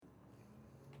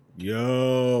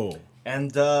Yo.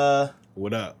 And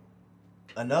What up?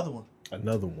 another one.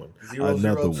 Another one.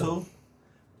 002.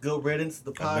 Good riddance,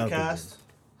 the podcast.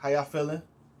 How y'all feeling?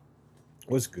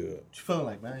 What's good? What you feeling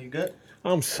like, man? You good?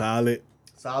 I'm solid.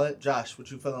 Solid? Josh, what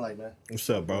you feeling like, man? What's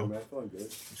up, bro? Man, feeling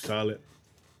good. Solid.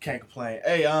 Can't complain.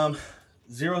 Hey,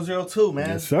 002, man.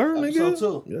 Yes, sir, Episode nigga.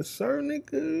 2. Yes, sir,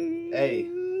 nigga. Hey.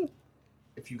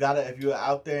 If you're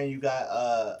out there and you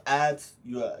got ads,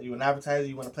 you an advertiser,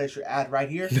 you want to place your ad right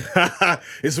here,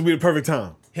 This will be the perfect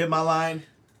time. hit my line.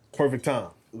 Perfect time.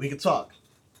 We can talk.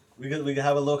 We can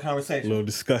have a little conversation. A little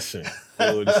discussion.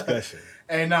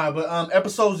 Hey, but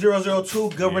episode 002,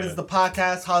 Good Yeah. Riddance, the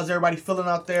podcast. How's everybody feeling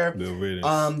out there? Good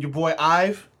riddance. Your boy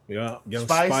Ive. Yeah, Young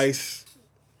Spice. Spice.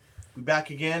 We back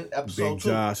again, episode Big 2.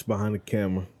 Josh behind the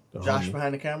camera. The Josh homie.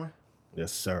 behind the camera.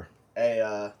 Yes, sir.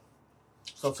 Hey,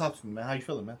 so talk to me, man. How you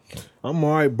feeling, man? I'm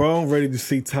all right, bro. I'm ready to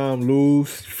see Tom lose.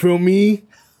 Feel me?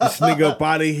 This nigga up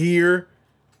out of here.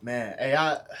 Man, hey,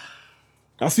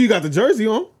 I see you got the jersey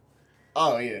on.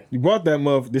 oh yeah. You brought that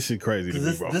muff. This shit crazy to me,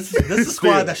 This bro. is the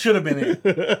squad that should have been in.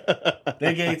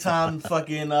 They gave Tom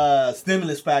fucking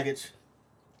stimulus package.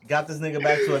 Got this nigga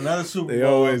back to another Super They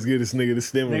Bowl. always get this nigga the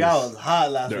stimulus. Nigga, I was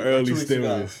hot last the week. early 2 weeks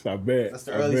stimulus. Ago. I bet. That's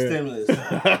the I early bet. stimulus.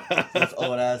 This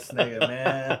old ass nigga,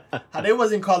 man. How they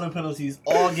wasn't calling penalties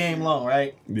all game long,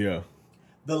 right? Yeah.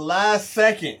 The last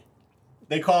second,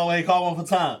 they call one for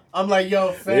time. I'm like,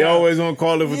 yo, fam. They always gonna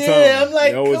call it for time. Yeah, I'm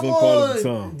like, they always come gonna call on. it for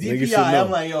time. Niggas DPI, should know.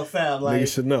 I'm like, yo, fam. Like,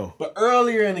 Niggas should know. But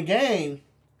earlier in the game,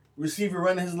 receiver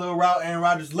running his little route, Aaron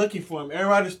Rodgers looking for him. Aaron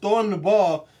Rodgers throwing him the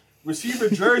ball. Receiver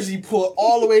jersey pulled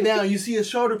all the way down. You see his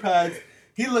shoulder pads.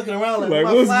 He looking around like, Like,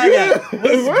 my what's flag good? at?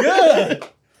 What's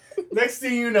good? Next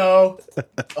thing you know,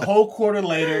 a whole quarter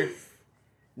later,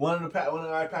 one of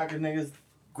our Packers niggas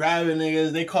grabbing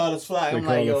niggas. They called us flag. They I'm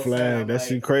call like, it yo, flag. fam, That like,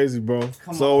 shit crazy, bro. come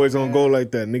It's on, always gonna man. go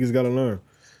like that. Niggas gotta learn.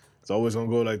 It's always gonna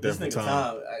go like that This for nigga time.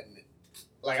 Tom,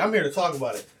 like, I'm here to talk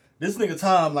about it. This nigga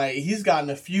Tom, like, he's gotten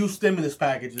a few stimulus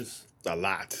packages. A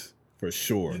lot. For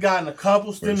sure. He's gotten a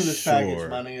couple For stimulus sure. packages,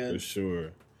 my nigga. For sure.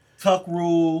 Tuck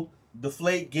rule,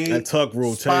 deflate gate, That tuck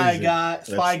rule spy changed it. guy, That's-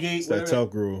 spy gate. That whatever.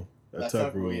 tuck rule. That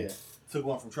tuck rule. Yeah. Took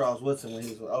one from Charles Woodson when he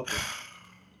was with Oakland.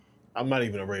 I'm not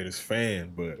even a Raiders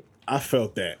fan, but I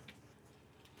felt that.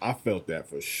 I felt that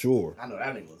for sure. I know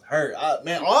that nigga was hurt.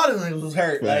 Man, all the niggas was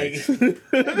hurt. Like,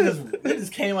 Facts. they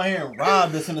just came out here and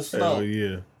robbed us in the snow. Hell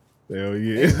yeah. Hell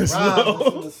yeah. Robbed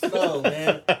us in the snow,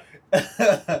 man.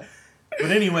 But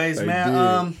anyways, They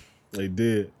man, They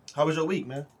did. how was your week,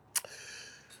 man?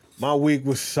 My week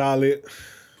was solid.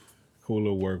 Cool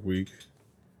little work week.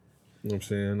 You know what I'm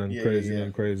saying? Nothing Yeah, crazy, yeah.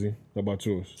 nothing crazy. How about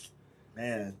yours?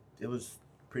 Man, it was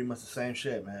pretty much the same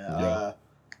shit, man. Yeah.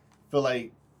 Feel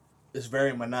like it's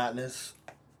very monotonous.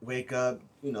 Wake up,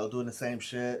 doing the same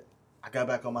shit. I got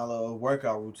back on my little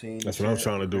workout routine. That's what I'm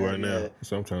trying to do Yeah, right now. yeah. That's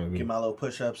what I'm trying to Get do. my little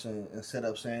push-ups and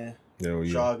sit-ups in. Hell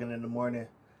yeah. Jogging in the morning.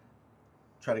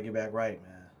 Try to get back right,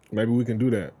 man. Maybe we can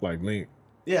do that. Like link.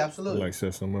 Yeah, absolutely. Like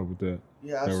set something up with that.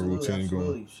 Yeah, have a absolutely. routine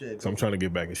Absolutely. going. Shit. So I'm trying to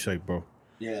get back in shape, bro.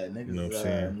 Yeah, niggas, You know what I'm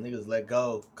saying? Niggas let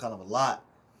go kind of a lot.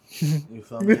 You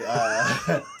feel me?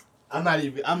 I'm not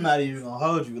even gonna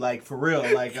hold you. Like, for real.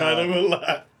 Like, a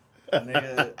lot.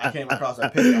 nigga, I came across a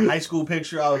picture, a high school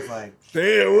picture. I was like,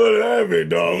 Damn, what happened,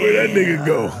 dog? Where'd that nigga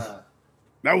go? uh,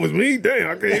 That was me? Damn,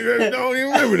 I can't even, I don't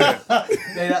even remember that.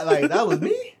 that was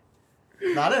me?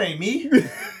 Nah, that ain't me.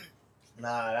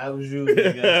 Nah, that was you,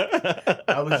 nigga.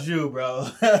 That was you, bro.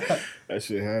 That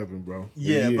shit happened, bro.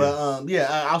 Yeah, but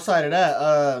outside of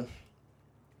that,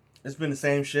 it's been the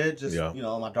same shit. Just Yeah.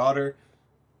 My daughter,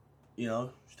 she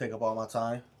take up all my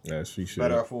time, Yeah, she should.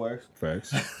 better or for worse.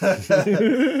 Facts.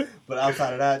 But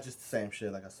outside of that, just the same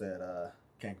shit. Like I said,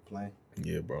 can't complain.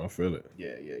 Yeah, bro, I feel it.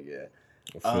 Yeah.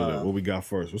 I feel it. What we got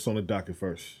first? What's on the docket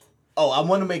first? Oh, I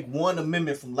want to make one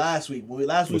amendment from last week.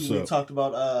 What's We up? talked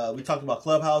about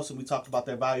Clubhouse and we talked about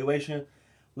their valuation. It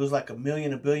was like $1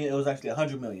 million, $1 billion. It was actually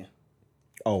 $100 million.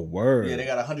 Oh, word. Yeah, they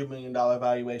got $100 million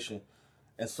valuation.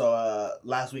 And so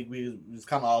last week we was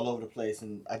kind of all over the place,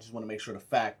 and I just want to make sure the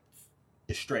fact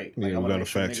is straight. Like, Yeah, I we wanna gotta make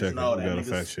sure fact niggas check it. know We that gotta niggas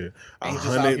fact check. ain't just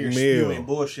out here 100 spewing mil.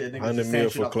 bullshit. Niggas 100 just mil saying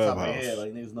for shit off the top of their Clubhouse. head.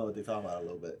 Like, niggas know what they talking about a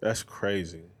little bit. That's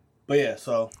crazy. But yeah,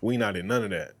 so We not in none of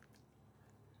that.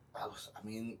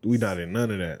 We not in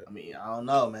none of that. I don't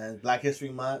know, man. Black History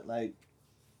Month, like,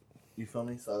 you feel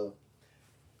me? So,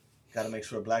 gotta make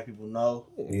sure black people know.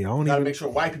 Yeah, I don't Gotta even. make sure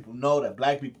white people know that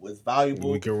black people is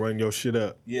valuable. We can run your shit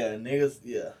up. Yeah, niggas,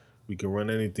 yeah. We can run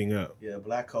anything up. Yeah,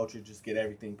 black culture, just get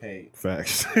everything paid.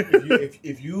 Facts.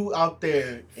 if you out there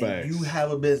and Facts. you have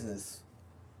a business,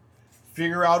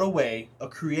 figure out a way, a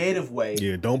creative way,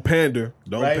 Yeah, don't pander.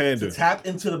 Don't right, pander. to tap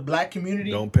into the black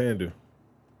community. Don't pander.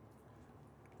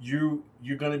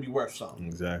 you're gonna be worth something.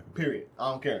 Exactly. Period.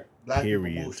 I don't care. Black Period.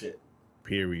 people bullshit.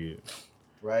 Period.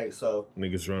 Right? So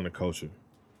Niggas run the culture.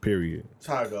 Period. that's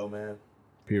how I go, man.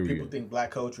 Period. People think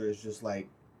black culture is just like,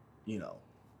 you know,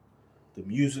 the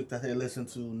music that they listen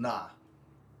to. Nah.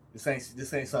 This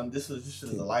ain't something. This shit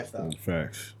is a lifestyle.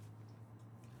 Facts.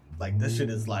 Like this shit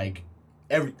is like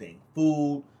everything.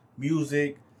 Food,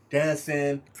 music,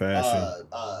 dancing, Fashion.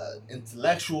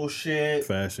 intellectual shit,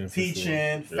 Fashion. for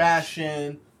teaching, sure.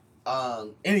 fashion,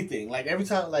 anything. Like every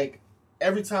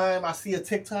time I see a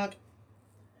TikTok,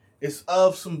 it's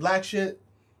of some black shit.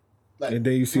 Like, And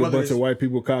then you see a whether bunch of it's- white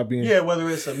people copying. Yeah, whether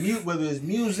it's whether it's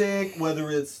music,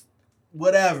 whether it's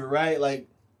whatever, right? Like,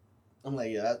 I'm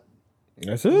like, yeah,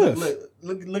 That's us.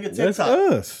 look at That's TikTok.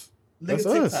 us. Look That's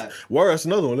at us. TikTok. Word, that's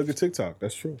another one. Look at TikTok.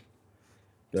 That's true.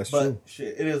 That's But true.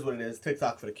 shit, it is what it is.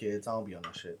 TikTok for the kids. I don't be on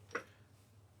that shit.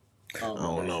 I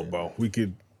don't know, bro. We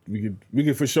could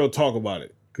for sure talk about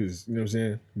it. Cause you know what I'm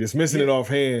saying? Dismissing it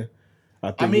offhand,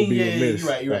 I think will be yeah, remiss. you're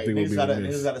right. I think Niggas will be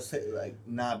remiss. gotta say like,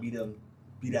 nah, be that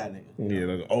nigga. Yeah,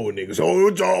 like, old niggas. Oh,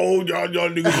 y'all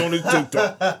niggas on this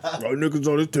TikTok. Y'all niggas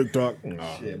on this TikTok.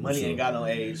 Nah, Shit, money ain't got no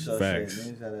age, so Facts.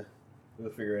 shit, niggas we'll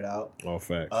figure it out. All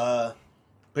facts.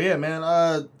 But yeah, man.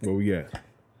 Where we at?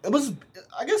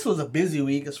 I guess it was a busy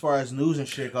week as far as news and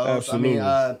shit goes. Absolutely.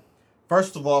 I mean,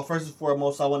 first and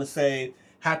foremost, I want to say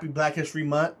Happy Black History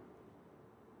Month.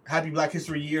 Happy Black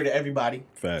History Year to everybody.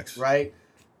 Facts. Right?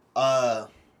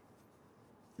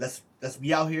 Let's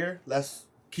be out here. Let's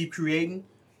keep creating.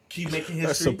 Keep making history.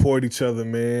 Let's support each other,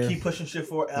 man. Keep pushing shit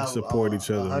forward. Let's support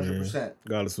each other, 100%. man.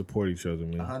 Gotta support each other,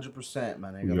 man. 100%,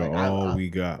 man. We are all we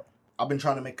got. I've been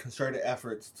trying to make concerted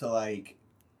efforts to like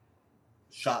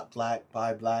shop black,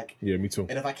 buy black. Yeah, me too.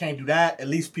 And if I can't do that, at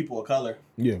least people of color.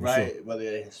 Yeah, for right? sure. Whether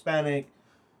they're Hispanic,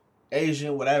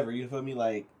 Asian, whatever. You feel me?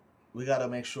 Like, we gotta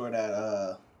make sure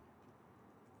that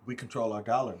we control our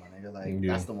dollar, my nigga. Like,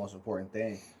 Yeah. that's the most important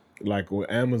thing. Like with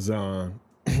Amazon,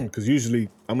 because usually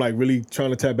I'm like really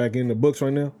trying to tap back into books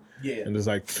right now. Yeah. And there's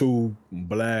like 2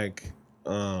 black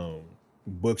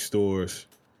bookstores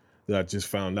that I just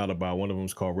found out about. One of them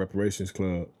is called Reparations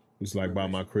Club. It's like by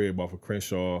my crib off of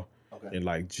Crenshaw Okay. and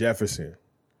like Jefferson.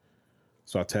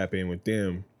 So I tap in with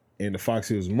them. In the Fox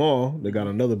Hills Mall, they got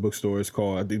another bookstore. It's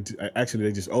called, actually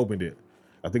they just opened it.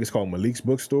 I think it's called Malik's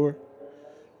Bookstore.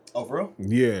 Oh, for real?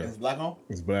 Yeah. It's black on?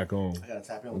 It's black owned. I gotta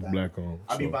tap in with It's that. black owned.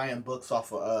 I be So- buying books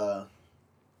off of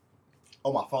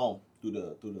on my phone through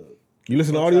the You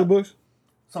listen to What's that? audiobooks?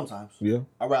 sometimes. Yeah.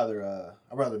 I'd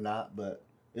rather not, but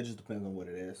it just depends on what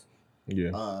it is.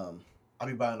 Yeah. I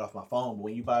be buying it off my phone, but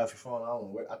when you buy it off your phone, I don't know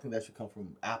where, I think that should come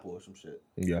from Apple or some shit.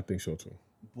 Yeah, I think so too.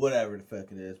 Whatever the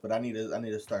fuck it is. But I need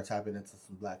to start tapping into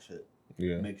some black shit.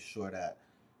 Yeah. Make sure that,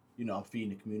 you know, I'm feeding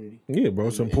the community. Yeah, bro,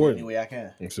 it's in important. any way I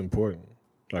can. It's important.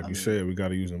 Like you said, we got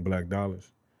to use them black dollars.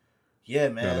 Yeah,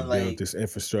 Got man. to Like, build this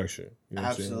infrastructure. You know what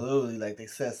I'm saying? absolutely. Like they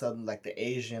said something like the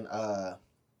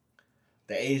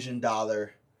Asian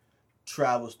dollar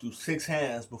travels through 6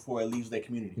 hands before it leaves their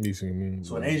community. Decent, man.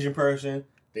 So an Asian person,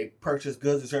 they purchase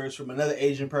goods and service from another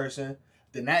Asian person.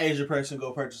 Then that Asian person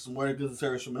go purchase some more goods and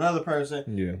service from another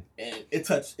person, Yeah, and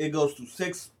it goes through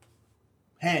 6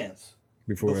 hands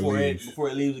before it leaves. before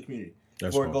it leaves the community.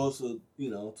 That's Before it hard. goes to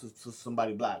to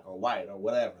somebody black or white or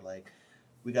whatever. Like,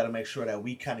 we got to make sure that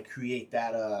we kind of create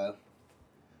that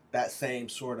that same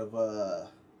sort of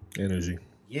Energy.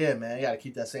 yeah, man. You got to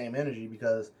keep that same energy,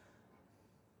 because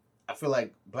I feel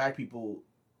like black people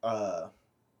are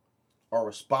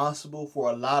responsible for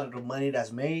a lot of the money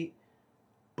that's made,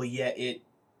 but yet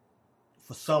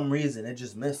for some reason it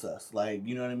just miss us. Like,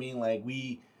 you know what I mean? Like,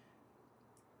 we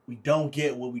don't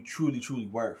get what we truly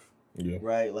worth. Yeah.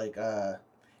 Right? Like, and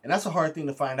that's a hard thing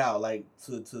to find out, like,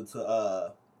 to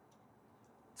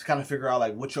kind of figure out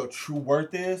like what your true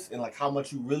worth is and like how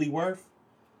much you really worth.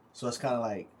 So it's kind of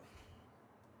like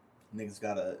niggas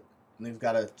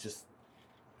gotta just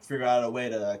figure out a way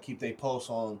to keep their pulse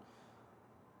on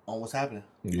what's happening,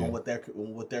 Yeah. on what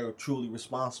they're truly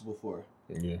responsible for.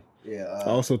 Yeah. Yeah.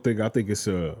 I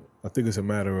think it's a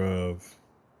matter of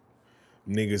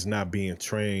niggas not being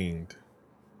trained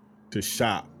to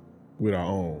shop with our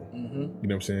own. Mm-hmm. You know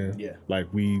what I'm saying? Yeah. Like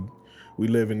we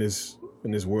live in this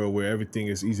world where everything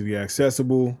is easily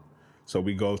accessible. So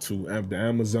we go to the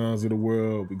Amazons of the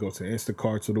world, we go to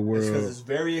Instacarts of the Because world. it's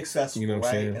very accessible, You know what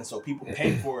I'm right? saying? And so people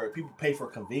pay for it. People pay for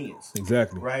convenience,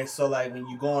 Exactly. right? So like when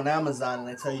you go on Amazon and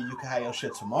they tell you can have your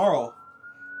shit tomorrow,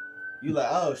 you like,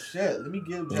 oh shit, let me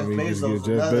give Jeff I mean, just Bezos get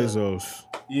Jeff another. Bezos.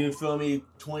 You feel me?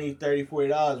 $20, $30,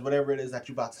 $40, whatever it is that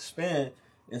you about to spend,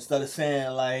 instead of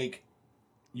saying like,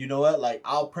 you know what? Like,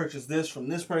 I'll purchase this from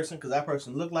this person because that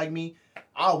person looked like me.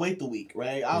 I'll wait the week,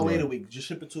 right? I'll wait a week. Just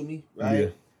ship it to me, right? Yeah.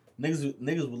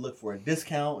 Niggas would look for a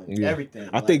discount and everything.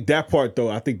 I think that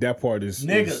part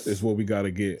is what we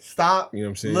gotta get. Stop. You know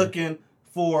what I'm saying? Looking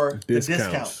for discounts, the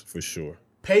discount for sure.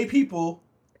 Pay people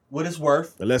what it's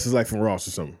worth, unless it's like from Ross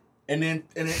or something. And then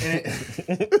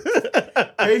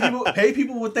pay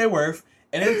people what they're worth,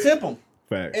 and then tip them.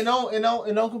 Facts. And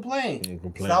don't complain.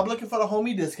 Stop looking for the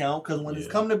homie discount, because when it's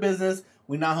come to business,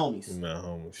 we not homies. We're not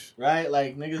homies. Right?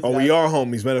 Like, niggas. We are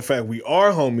homies. Matter of fact, we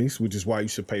are homies, which is why you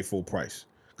should pay full price.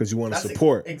 Because you want to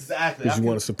support. Exactly. Because you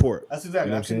want to support. That's exactly.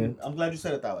 You know what I'm saying? I'm glad you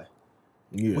said it that way.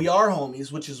 Yeah. We are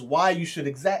homies, which is why you should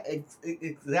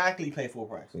exactly pay full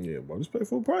price. Yeah, bro. Just pay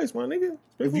full price, my nigga.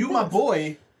 If you my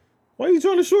boy, why you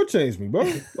trying to shortchange me, bro?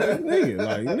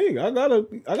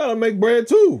 nigga, I gotta make bread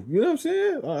too. You know what I'm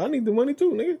saying? I need the money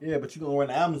too, nigga. Yeah, but you gonna run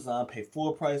to Amazon, pay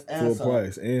full price and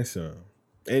some,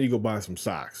 and you go buy some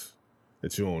socks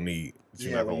that you don't need, that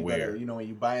you're not gonna wear. When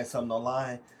you buying something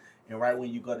online, and right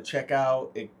when you go to check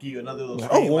out, it give you another little.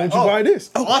 Why don't you buy this?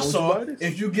 Also,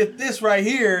 if you get this right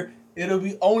here, it'll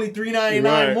be only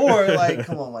 $3.99 more. Like,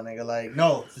 come on, my nigga. Like,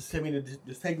 no, just take me to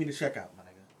checkout, my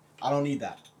nigga. I don't need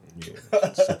that.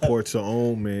 Yeah. Support your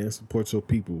own, man. Support your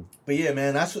people. But yeah,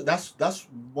 man, that's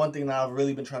one thing that I've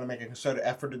really been trying to make a concerted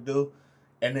effort to do.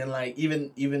 And then, like,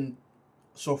 even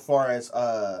so far as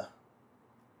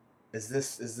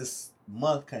this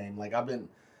month came, like, I've been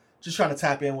just trying to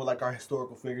tap in with, like, our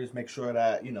historical figures, make sure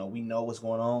that, we know what's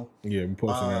going on. Yeah, we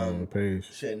posting that on the page.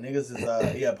 Shit, niggas is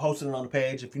posting it on the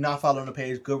page. If you're not following the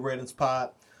page, Good Riddance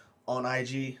Pod on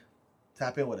IG.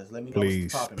 Tap in with us. Let me know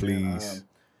what's popping, please.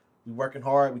 We working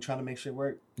hard. We trying to make shit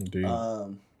work. Indeed.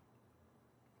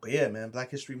 But yeah, man, Black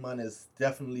History Month is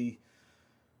definitely,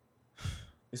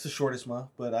 it's the shortest month,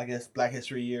 but I guess Black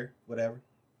History Year, whatever.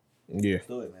 Yeah, let's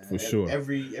do it, man. For sure.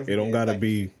 Every it don't gotta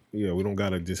be. Yeah, we don't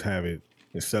gotta just have it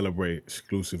and celebrate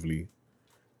exclusively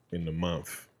in the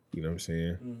month. You know what I'm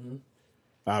saying? Mm-hmm.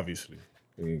 Obviously,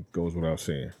 it goes without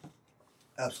saying.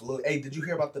 Absolutely. Hey, did you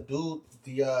hear about the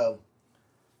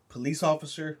police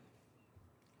officer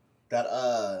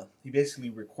that he basically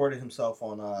recorded himself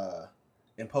on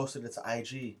and posted it to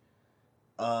IG?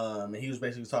 And he was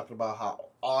basically talking about how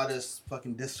all this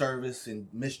fucking disservice and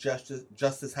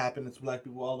justice happening to black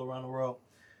people all around the world.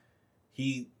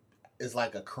 He is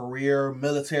like a career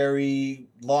military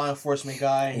law enforcement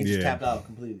guy, and he just tapped out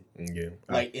completely. Yeah,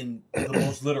 like in the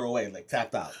most literal way, like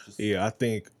tapped out. Yeah, I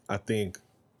think I'm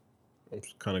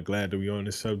kind of glad that we're on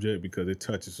this subject because it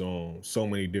touches on so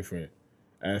many different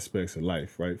aspects of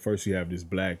life, right? First, you have this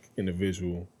black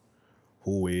individual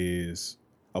who is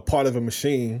a part of a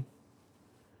machine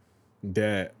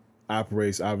that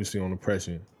operates obviously on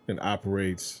oppression and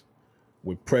operates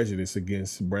with prejudice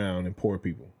against brown and poor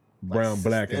people, brown,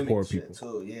 black, and poor people.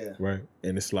 Too, yeah. Right?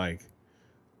 And it's like,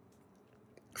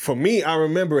 for me, I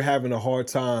remember having a hard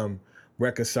time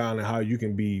reconciling how you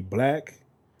can be black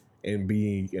and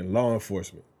be in law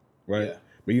enforcement, right? Yeah.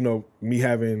 But me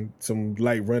having some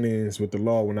light run-ins with the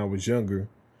law when I was younger,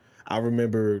 I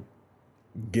remember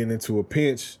getting into a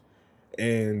pinch,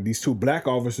 and these two black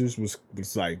officers was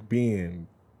like being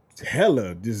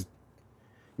hella just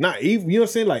not evil, you know what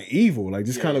I'm saying? Like evil, like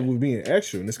just kind of was being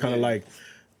extra. And it's kind of like,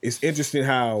 it's interesting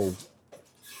how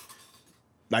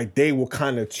like they will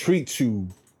kind of treat you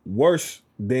worse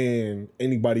than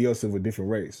anybody else of a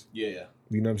different race. Yeah.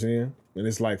 You know what I'm saying? And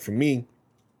it's like, for me,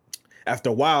 after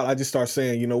a while, I just start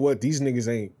saying, you know what? These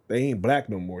niggas ain't black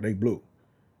no more. They blue.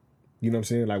 You know what I'm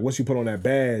saying? Like, once you put on that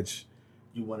badge,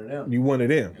 you one of them. You one of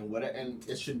them. And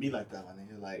it shouldn't be like that, my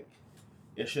nigga. Like,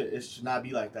 it should not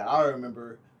be like that. I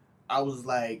remember I was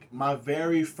like, my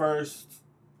very first,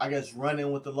 I guess,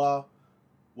 run-in with the law,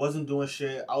 wasn't doing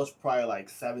shit. I was probably like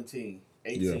 17,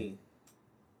 18.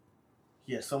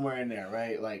 Yeah, somewhere in there,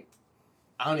 right? Like,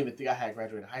 I don't even think I had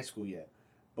graduated high school yet.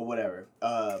 But whatever.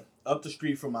 Up the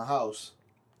street from my house,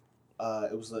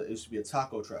 it used to be a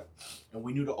taco truck, and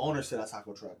we knew the owner to that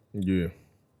taco truck. Yeah.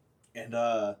 And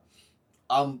so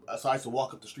I used to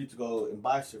walk up the street to go and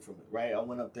buy shit from it. Right. I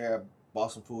went up there,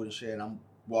 bought some food and shit, and I'm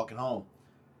walking home.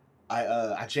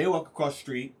 I jaywalk across the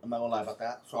street. I'm not gonna lie about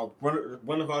that. So I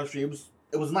run across the street.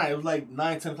 It was night. It was like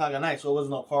 9, 10 o'clock at night. So it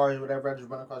wasn't no cars or whatever. I just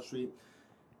run across the street.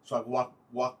 So I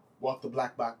walk the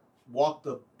block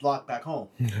back home.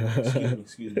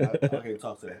 Excuse me. I can't even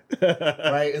talk today.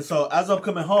 Right? And so as I'm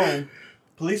coming home,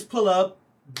 police pull up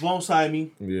alongside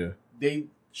me. Yeah. They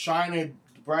shine a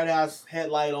bright ass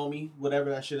headlight on me, whatever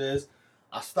that shit is.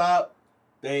 I stop.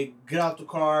 They get out the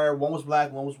car. One was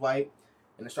black, one was white.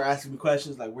 And they start asking me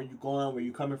questions like, where you going, where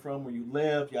you coming from, where you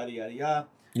live, yada, yada, yada.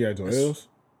 You had your L's?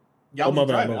 Yeah, I was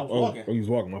driving. I was walking. Oh, you was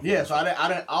walking. My fault. Yeah, so I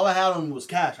didn't. All I had on me was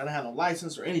cash. I didn't have no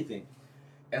license or anything.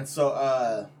 And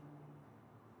so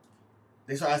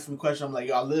they started asking me questions. I'm like,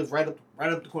 yo, I live right up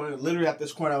the corner. Literally at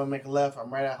this corner, I'm gonna make a left.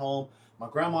 I'm right at home. My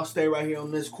grandma stay right here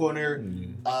on this corner.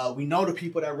 Mm-hmm. We know the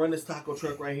people that run this taco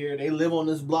truck right here. They live on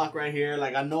this block right here.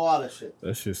 Like, I know all this shit.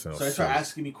 That shit sounds. So they start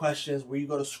asking me questions. Where you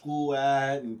go to school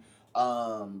at? And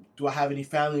do I have any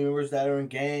family members that are in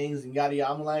gangs and yada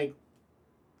yada. I'm like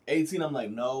 18. I'm like,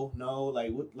 no.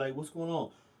 What's going on?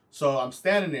 So I'm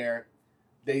standing there.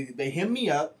 They hit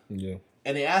me up. Yeah.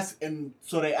 And they asked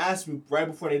me right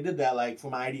before they did that, like,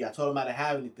 for my ID. I told them I didn't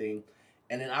have anything.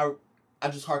 And then I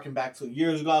just harkened back to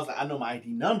years ago. I was like, I know my ID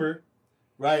number,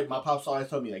 right? My pops always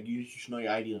told me, like, you should know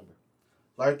your ID number.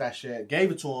 Learned that shit.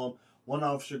 Gave it to him. One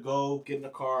officer go, get in the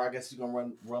car. I guess he's going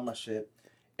to run my shit.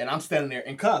 And I'm standing there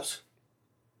in cuffs,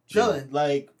 chilling,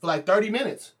 like, for like 30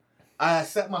 minutes. I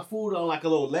set my food on, like, a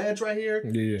little ledge right here.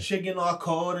 Yeah. Shit getting all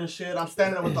cold and shit. I'm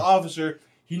standing there with the officer.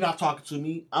 He not talking to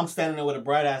me. I'm standing there with a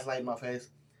bright ass light in my face.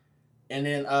 And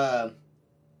then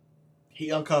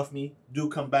he uncuffed me.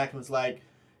 Dude come back and was like,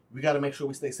 we got to make sure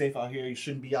we stay safe out here. You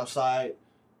shouldn't be outside.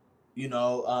 You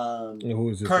know, who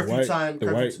is this, curfew time.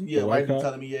 White dude cop?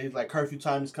 telling me, he's like, curfew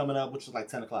time is coming up, which is like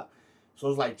 10 o'clock. So it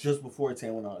was like just before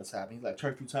 10 when all this happened. He's like,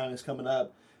 curfew time is coming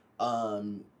up.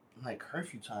 I'm like,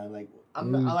 curfew time? Like, I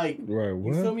like, right,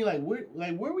 what? You feel me? Like,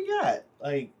 where we at?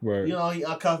 Like, right. You know, he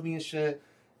uncuffed me and shit.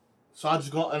 So I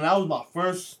just go, and that was my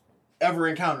first ever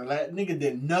encounter. That nigga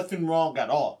did nothing wrong at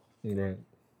all. Right.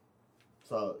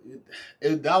 So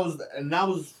that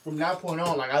was from that point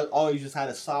on. Like, I always just had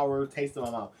a sour taste in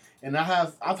my mouth, and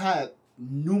I've had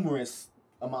numerous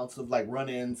amounts of like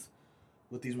run-ins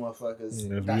with these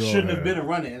motherfuckers that shouldn't have been a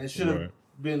run-in. It should have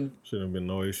been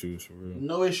no issues for real.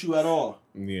 No issue at all.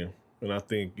 Yeah, and I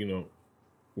think, you know,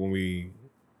 when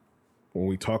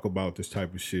we talk about this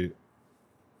type of shit,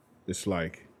 it's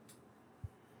like,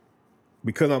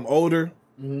 because I'm older,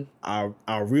 mm-hmm.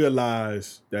 I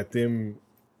realize that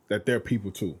they're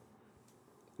people too,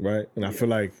 right? And I feel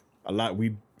like a lot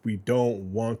we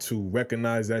don't want to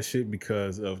recognize that shit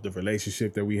because of the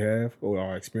relationship that we have or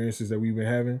our experiences that we've been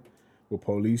having with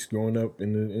police growing up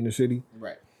in the city.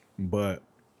 Right. But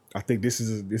I think this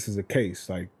is a case.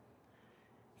 Like,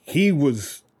 he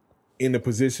was in a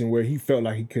position where he felt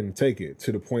like he couldn't take it,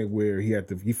 to the point where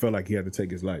he felt like he had to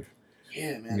take his life.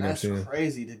 Yeah, man, you know that's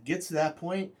crazy to get to that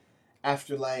point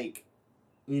after, like,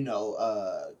 you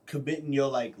know, committing your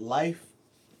like life,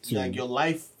 like your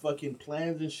life fucking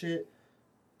plans and shit.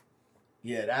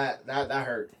 Yeah, that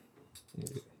hurt.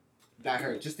 Yeah. That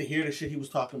hurt. Just to hear the shit he was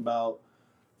talking about,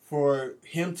 for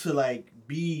him to like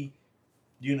be,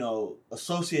 you know,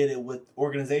 associated with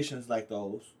organizations like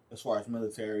those, as far as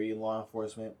military and law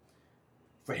enforcement,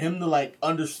 for him to like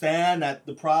understand that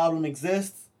the problem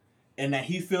exists. And that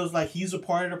he feels like he's a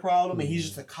part of the problem and he's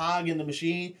just a cog in the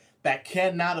machine that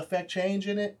cannot affect change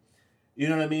in it. You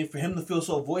know what I mean? For him to feel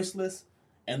so voiceless,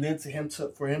 and then for him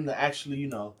to actually, you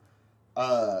know,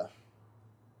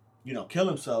 kill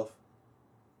himself.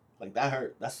 Like, that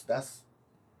hurt. That's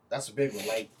a big one.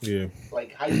 Like, yeah.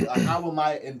 Like, how am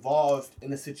I involved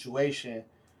in a situation,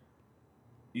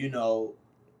 you know,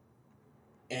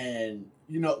 and,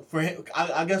 you know, for him,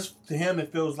 I guess to him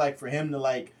it feels like for him to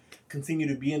like continue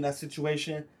to be in that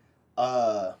situation.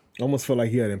 Almost felt like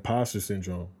he had imposter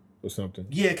syndrome or something.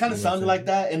 Yeah, it kind of sounded like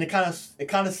that, and it kind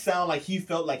of sounded like he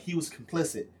felt like he was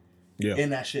complicit. Yeah. In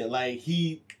that shit, like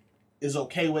he is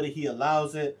okay with it, he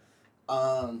allows it.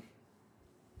 So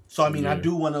I mean, I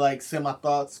do want to like send my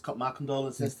thoughts, my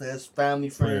condolences to his family,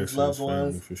 friends, loved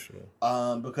ones, for sure.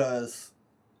 Because,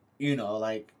 you know,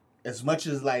 like, as much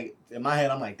as like in my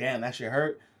head I'm like, damn, that shit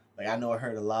hurt. Like, I know it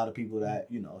hurt a lot of people that,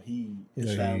 you know,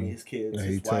 his family, his kids,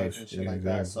 his wife, and shit like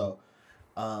that. So,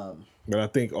 but I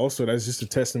think also that's just a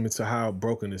testament to how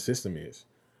broken the system is,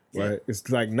 right? Yeah. It's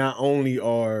like not only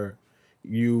do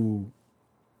you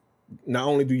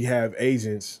have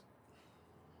agents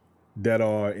that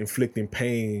are inflicting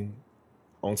pain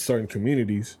on certain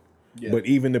communities, but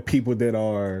even the people that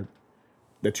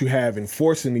you have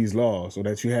enforcing these laws, or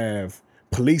that you have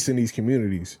policing these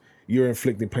communities, you're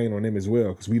inflicting pain on them as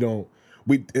well. Because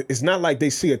it's not like they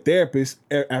see a therapist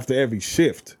after every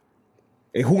shift.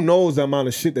 And who knows the amount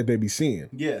of shit that they be seeing.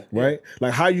 Yeah. Right? Yeah.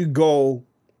 Like, how you go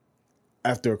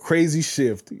after a crazy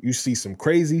shift, you see some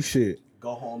crazy shit.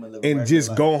 Go home and live and just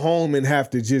life. Go home and have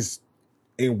to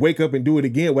and wake up and do it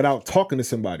again without talking to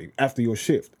somebody after your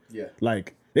shift. Yeah.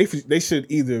 Like, they should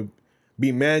either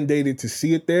be mandated to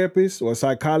see a therapist or a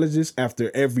psychologist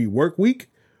after every work week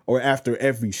or after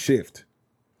every shift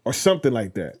or something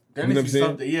like that. There needs to be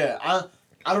something. Yeah.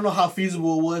 I don't know how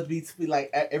feasible it would be to be like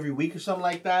every week or something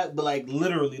like that, but like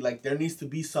literally, like there needs to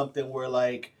be something where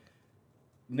like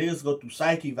niggas go through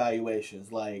psych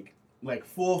evaluations, like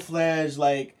full fledged,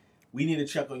 like we need to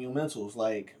check on your mentals,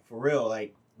 like for real,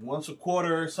 like once a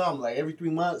quarter or something, like every 3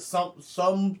 months,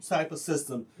 some type of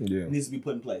system needs to be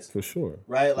put in place for sure,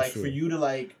 right? Like for you to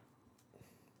like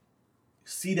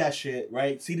see that shit,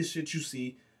 right? See the shit you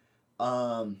see,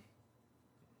 and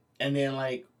then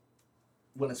like.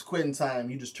 When it's quitting time,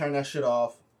 you just turn that shit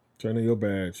off. Turn in your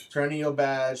badge.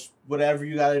 Whatever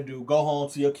you gotta do. Go home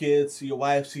to your kids, to your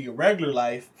wife, to your regular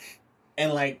life,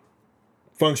 and like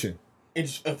function. And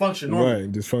function normally.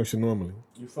 Right, just function normally.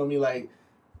 You feel me? Like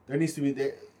there needs to be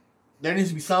there needs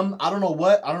to be some. I don't know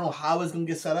what. I don't know how it's gonna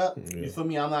get set up. Yeah. You feel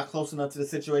me? I'm not close enough to the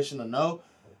situation to know.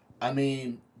 I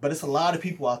mean, but it's a lot of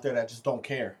people out there that just don't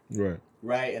care. Right.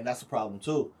 Right, and that's a problem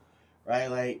too. Right,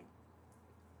 like.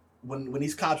 When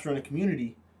these cops are in the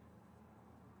community,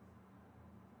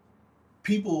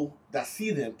 people that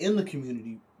see them in the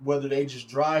community, whether they just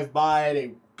drive by,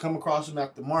 they come across them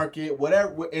at the market,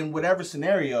 whatever, in whatever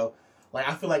scenario, like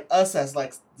I feel like us as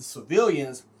like the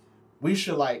civilians, we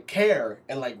should like care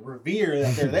and like revere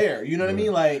that they're there. You know what I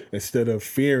mean? Like instead of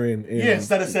fearing.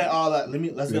 Instead of saying, "Oh,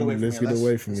 let's get away from here. Let's get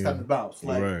away from here. Let's step bounce."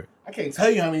 Like I can't tell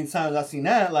you how many times I've seen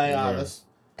that. Like let's.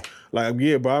 Like,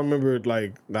 yeah, but I remember,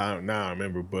 like, now I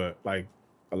remember, but, like,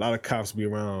 a lot of cops be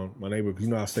around my neighborhood, because,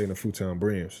 you know, I stay in the Fruitown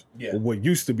Brims. Yeah. Well, what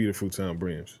used to be the Fruitown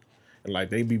Brims. And, like,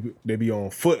 they be on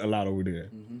foot a lot over there.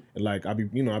 Mm-hmm. And, like, I be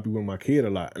with my kid a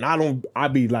lot. And I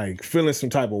be, like, feeling some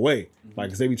type of way. Mm-hmm. Like,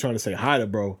 because they be trying to say hi to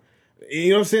bro. You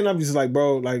know what I'm saying? I'm just like,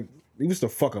 bro, like, leave us the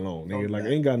fuck alone, nigga. Like,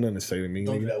 ain't got nothing to say to me,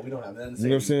 don't nigga. Do that. We don't have nothing to say. You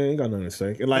know what I'm saying? Ain't got nothing to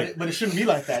say. And, like, but it shouldn't be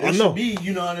like that. It should be,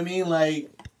 you know what I mean? Like...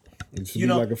 It should be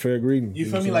like a fair greeting. You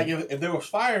feel me? Like if there was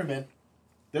firemen,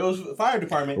 there was fire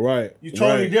department. Right. You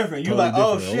totally different. You like,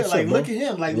 oh shit, like look at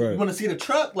him. Like you want to see the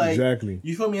truck. Like exactly.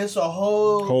 You feel me? It's a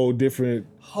whole different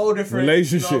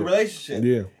relationship. Relationship.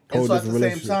 Yeah. And so at the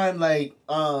same time, like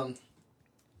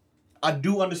I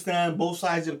do understand both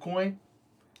sides of the coin.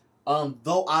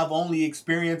 Though I've only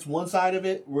experienced one side of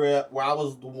it, where I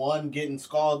was the one getting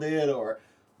scalded or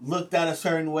looked at a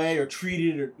certain way or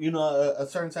treated or a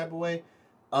certain type of way.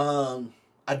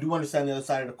 I do understand the other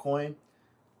side of the coin.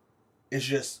 It's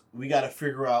just we got to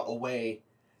figure out a way,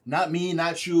 not me,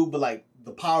 not you, but like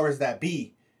the powers that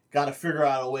be, got to figure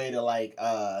out a way to like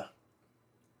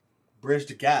bridge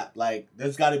the gap. Like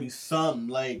there's got to be some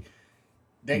like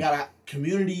they got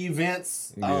community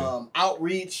events,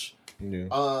 outreach,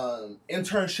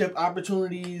 internship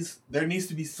opportunities. There needs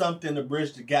to be something to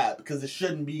bridge the gap because it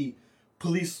shouldn't be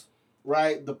police,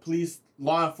 right? The police,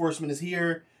 law enforcement is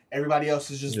here. Everybody else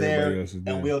is just there,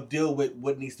 and we'll deal with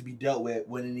what needs to be dealt with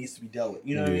when it needs to be dealt with.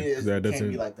 You know what I mean? It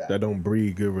can't be like that. That don't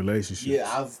breed good relationships.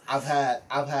 Yeah, I've had.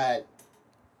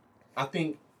 I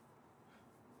think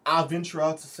I'll venture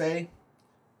out to say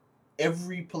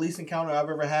every police encounter I've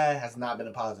ever had has not been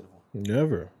a positive one.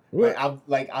 Never. What?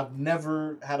 I've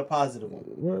never had a positive one.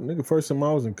 What, nigga? First time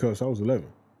I was in cuffs, I was 11.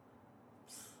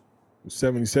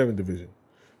 77 division.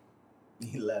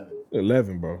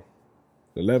 11, bro.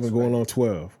 11 that's going on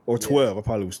 12. Or 12. I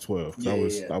probably was 12.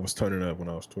 Because I was turning up when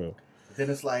I was 12. Then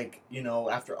it's like,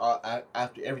 after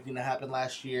everything that happened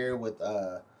last year with,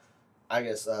 Black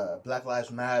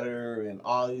Lives Matter and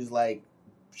all these, like,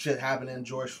 shit happening,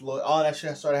 George Floyd, all that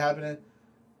shit started happening.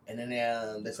 And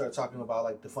then they started talking about,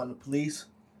 like, defund the police.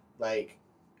 Like,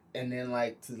 and then,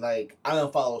 I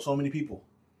don't follow so many people.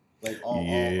 Like,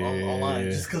 online.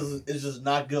 Just because it's just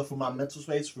not good for my mental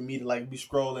space for me to, like, be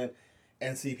scrolling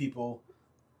and see people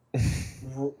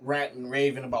ranting,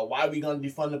 raving about why we gonna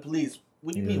defund the police.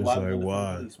 What do you mean why we gonna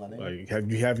defund the police, my nigga?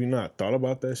 Like, have you not thought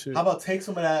about that shit? How about take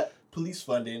some of that police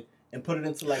funding and put it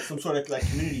into like some sort of like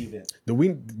community event?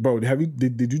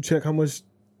 Did you check how much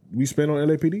we spent on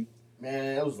LAPD?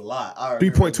 Man, it was a lot.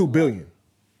 3.2 billion,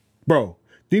 bro.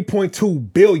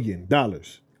 $3.2 billion.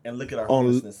 And look at our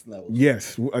homelessness levels.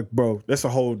 Yes, bro. That's a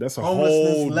whole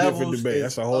different debate.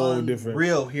 That's a whole different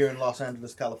real here in Los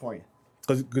Angeles, California.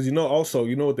 Because also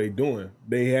what they're doing.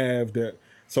 They have that.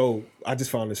 So I just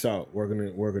found this out working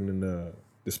in the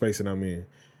space that I'm in.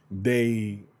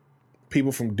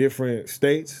 People from different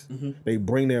states, they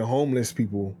bring their homeless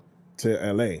people to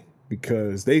LA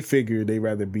because they figure they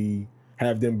rather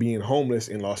have them being homeless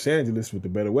in Los Angeles with the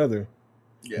better weather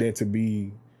than to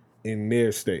be in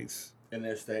their states. In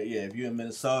their state, yeah. If you're in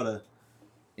Minnesota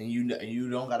and you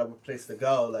don't got a place to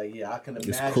go, like I can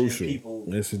imagine people.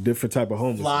 It's a different type of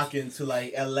homelessness. Flocking to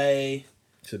like LA.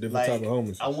 It's a different type of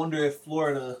homelessness. I wonder if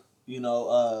Florida,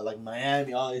 like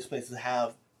Miami, all these places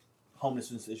have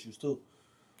homelessness issues too.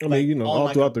 I mean, you know, all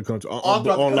like throughout the country. All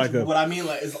throughout the country, like but I mean,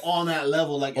 like, it's on that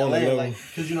level, like on LA, level. like,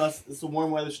 because, you know, it's a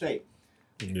warm weather state.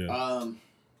 Yeah.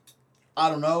 I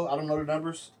don't know the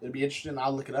numbers. It'd be interesting.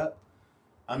 I'll look it up.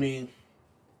 I mean,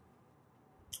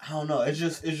 I don't know. It's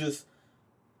just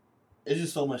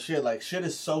so much shit. Like, shit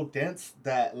is so dense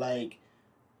that, like,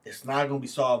 it's not gonna be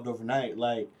solved overnight.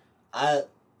 Like, I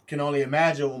can only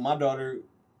imagine when my daughter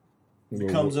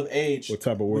becomes of age, what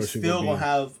type of world we're still gonna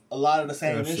have a lot of the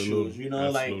same issues. You know,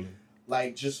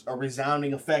 like just a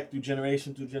resounding effect through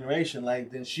generation. Like,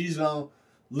 then she's gonna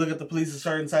look at the police a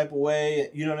certain type of way.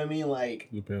 You know what I mean? Like,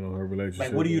 depending on her relationship.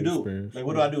 Like, what do you do? Like,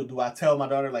 what do I do? Do I tell my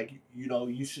daughter, like, you know,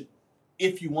 you should,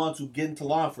 if you want to get into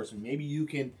law enforcement, maybe you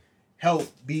can help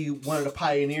be one of the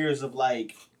pioneers of,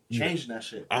 like, changing that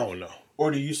shit? I don't know. Or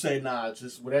do you say, nah,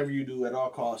 just whatever you do at all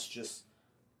costs, just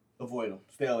avoid them,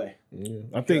 stay away? Yeah,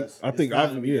 I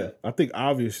think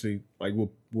obviously, like, we'll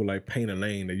like paint a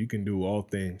lane that you can do all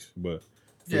things, but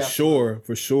for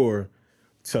sure,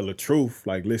 tell the truth.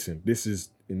 Like, listen, this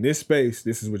is in this space.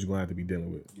 This is what you're gonna have to be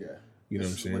dealing with. Yeah, you know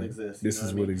what I'm saying. What exists, this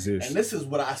is what exists, and this is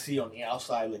what I see on the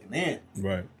outside looking in.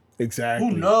 Right. Exactly.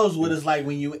 Who knows what it's like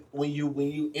when you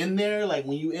in there, like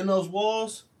when you in those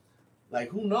walls. Like,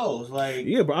 who knows? Like,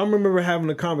 yeah, but I remember having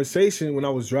a conversation when I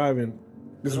was driving.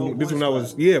 This when I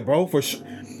was bro, for sure.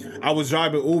 I was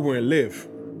driving Uber and Lyft,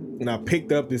 and I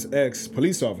picked up this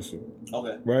ex-police officer.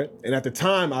 Okay. Right, and at the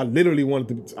time, I literally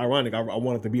wanted to. Ironic, I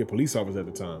wanted to be a police officer at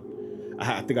the time.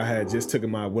 I think I had just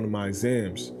taken one of my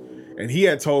exams, and he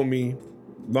had told me.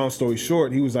 Long story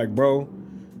short, he was like, "Bro,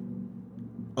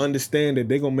 understand that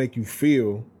they gonna make you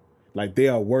feel like they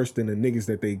are worse than the niggas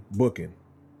that they booking."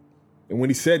 And when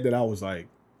he said that, I was like,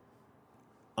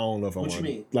 I don't know if I want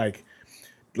to.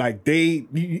 Like they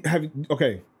have.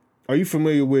 Okay, are you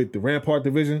familiar with the Rampart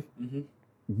Division?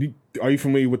 Mm-hmm. Are you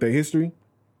familiar with their history?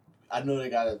 I know they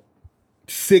got a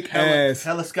sick ass,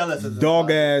 hella skeletons,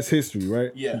 dog ass history,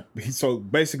 right? Yeah. So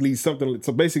basically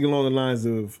along the lines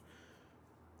of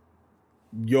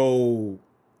your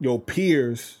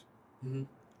peers mm-hmm.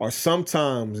 are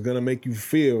sometimes gonna make you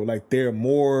feel like they're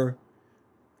more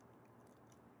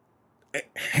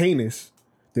heinous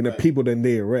than the people that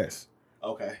they arrest.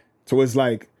 Okay. So it's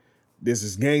like, this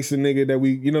is gangster nigga that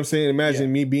we, you know what I'm saying?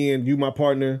 Imagine me being you, my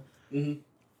partner, mm-hmm.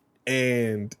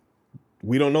 and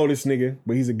we don't know this nigga,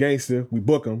 but he's a gangster. We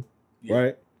book him,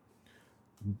 right?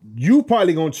 You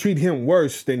probably gonna treat him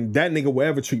worse than that nigga will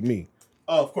ever treat me.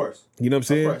 Oh, of course. You know what I'm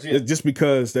saying? Of course, yeah. It's just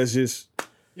because that's just...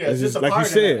 Yeah, it's just a like power you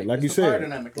said, dynamic. like it's you said.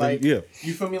 Dynamic. Like, yeah.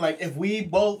 You feel me? Like, if we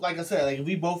both, like I said, like, if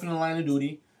we both in the line of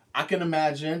duty, I can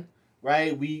imagine,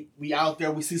 right? We out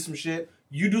there, we see some shit.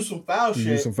 You do some foul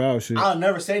shit. I'll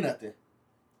never say nothing.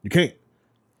 You can't.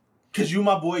 Because you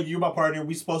my boy, you're my partner.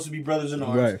 We supposed to be brothers in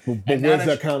arms. Right. But where's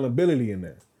the accountability in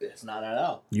that? It's not at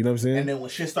all. You know what I'm saying? And then when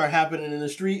shit start happening in the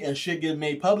street and shit get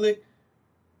made public,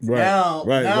 right.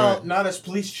 Now there's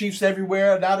police chiefs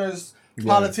everywhere. Now there's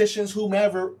politicians,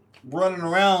 whomever, running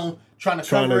around trying to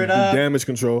cover it up. Damage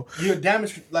control. You're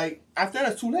damaged. Like, after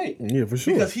that, it's too late. Yeah, for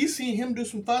sure. Because he's seen him do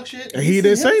some fuck shit. And he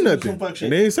didn't say nothing. And they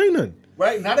didn't say nothing.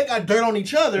 Right? Now they got dirt on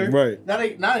each other. Right. Now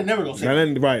they never gonna say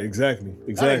nothing. Right, exactly.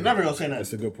 Now they never gonna say nothing.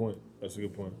 That's a good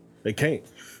point. They can't.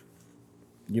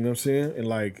 You know what I'm saying? And,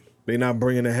 like, they not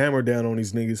bringing the hammer down on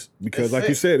these niggas because, it's like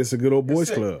you said, it's a good old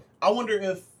boys club. I wonder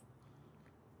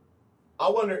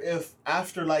if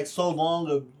after, like, so long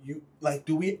of you, like,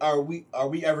 are we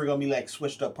ever gonna be, like,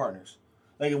 switched up partners?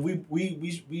 Like, if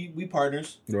we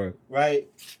partners, right?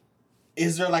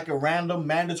 Is there, like, a random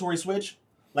mandatory switch?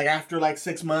 Like, after, like,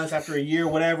 6 months, after a year,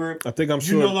 whatever. I'm you're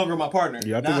sure. You're no longer my partner.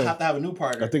 Yeah, I have to have a new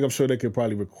partner. I think I'm sure they could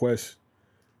probably request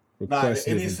it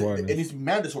needs to be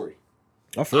mandatory.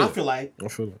 I feel like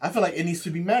it needs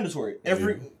to be mandatory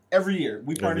every year.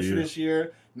 We partner for this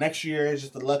year. Next year is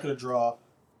just the luck of the draw.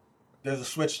 There's a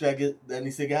switch that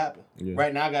needs to happen. Yeah.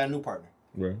 Right now, I got a new partner.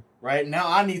 Right now,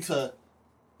 I need to,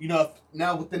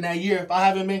 now within that year, if I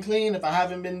haven't been clean, if I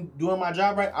haven't been doing my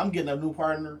job right, I'm getting a new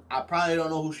partner. I probably don't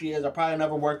know who she is. I probably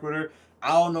never worked with her.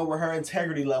 I don't know where her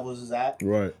integrity levels is at.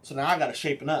 Right. So now I got to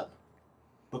shapen up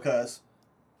because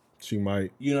she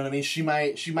might. You know what I mean? She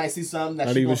might see something that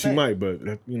not she even she might, but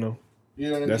You know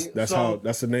what I mean?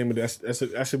 That's the name of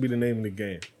that should be the name of the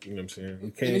game. You know what I'm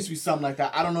saying? It needs to be something like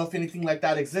that. I don't know if anything like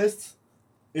that exists.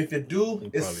 If it do,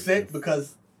 it's sick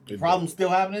because the problem's still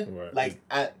happening, like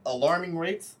at alarming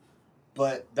rates.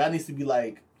 But that needs to be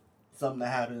like something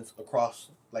that happens across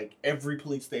like every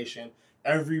police station,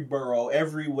 every borough,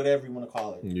 every whatever you want to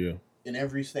call it. Yeah. In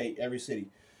every state, every city.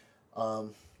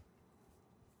 You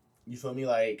feel me?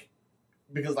 Like,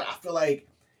 because like I feel like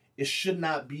it should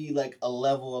not be like a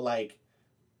level of like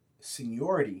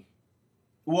seniority.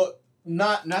 Well,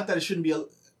 not that it shouldn't be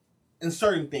in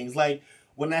certain things. Like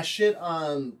when that shit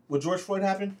with George Floyd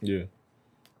happened. Yeah.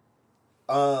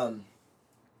 The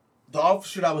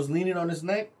officer that was leaning on his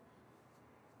neck,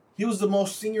 he was the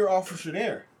most senior officer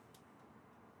there.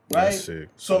 Right? That's sick.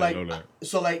 So like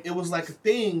it was like a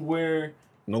thing where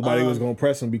nobody was gonna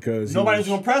press him because nobody's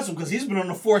gonna press him because he's been on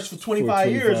the force for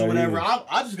 25 years or whatever.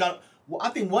 I just got. Well, I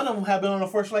think one of them had been on the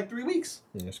force for like 3 weeks.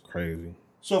 That's crazy.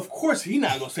 So of course he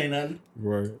not gonna say nothing.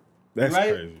 Right. That's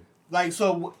crazy. Like,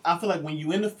 so I feel like when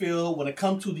you in the field, when it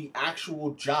comes to the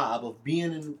actual job of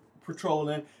being in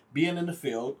patrolling, being in the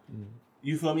field,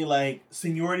 you feel me? Like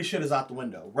seniority shit is out the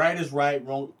window. Right is right,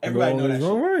 wrong. Everybody know that shit.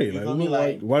 Right. You feel me?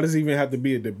 Like, why does it even have to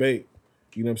be a debate?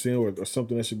 You know what I'm saying, or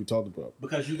something that should be talked about?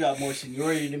 Because you got more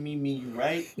seniority than me, mean you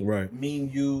right. Right. Mean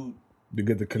you. To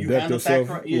get to conduct yourself.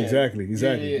 Yeah. Exactly.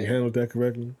 Yeah. You handled that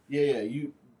correctly. Yeah.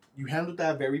 You handled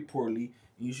that very poorly.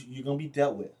 You're gonna be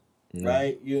dealt with,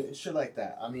 right? Shit like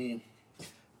that. I mean,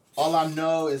 all I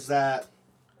know is that,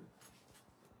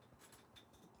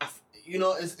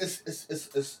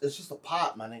 it's just a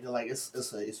pot, my nigga. Like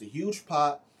it's a huge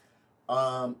pot,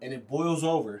 and it boils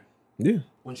over. Yeah.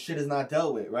 When shit is not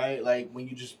dealt with, right? Like when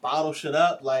you just bottle shit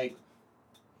up, like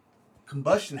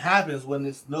combustion happens when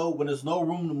there's no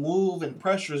room to move and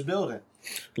pressure is building.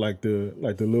 Like the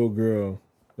little girl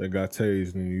that got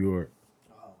tased in New York.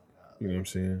 Oh my God. You know what I'm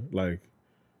saying? Like,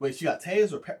 wait, she got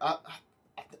tased or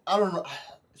I don't know.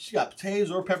 She got tased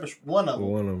or pepper. One of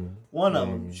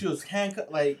them. She was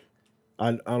handcuffed. Like,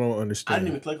 I don't understand. I didn't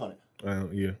even click on it.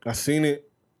 Yeah, I seen it,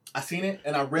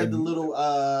 and I read the little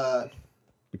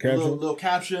the caption? little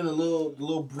caption, a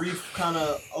little brief kind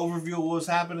of overview of what was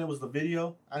happening. Was the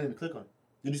video? I didn't even click on it.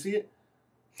 Did you see it?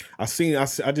 I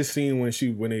just seen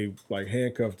when they like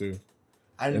handcuffed her.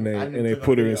 And they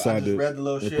put her inside the. Read the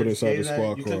little shit. Put her inside the squad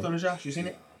car. You clicked on it, Josh? You seen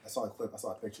it? I saw a clip. I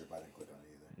saw a picture, but I didn't click on it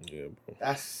either. Yeah, bro.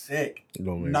 That's sick.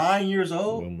 9 years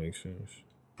old. It don't make sense,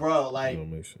 bro. Like, it don't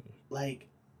make sense. Like,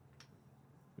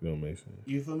 it don't make sense.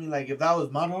 You feel me? Like, if that was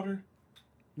my daughter,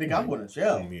 nigga, I'm going to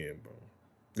jail. Yeah, bro.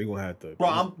 They gonna have to. Bro,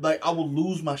 I'm like, I will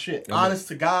lose my shit. Honest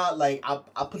to God, like,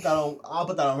 I'll put that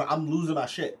on. I'm losing my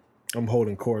shit. I'm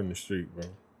holding court in the street, bro.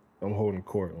 I'm holding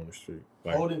court on the street.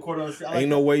 Like, holding court on the street. Ain't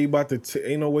no way you about to.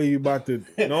 Ain't no way you about to.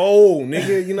 No,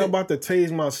 nigga, you're not about to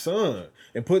tase my son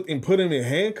and put him in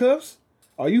handcuffs.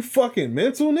 Are you fucking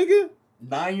mental, nigga?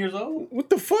 9 years old? What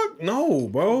the fuck? No,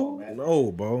 bro.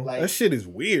 No, bro. Like, that shit is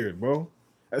weird, bro.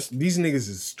 These niggas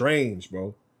is strange,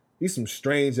 bro. These some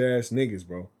strange ass niggas,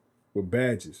 bro, with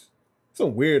badges.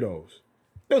 Some weirdos.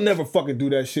 They'll never fucking do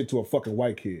that shit to a fucking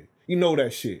white kid. You know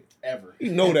that shit. Ever.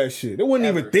 You know that shit. They wouldn't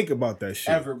even think about that shit.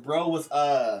 Ever. Bro was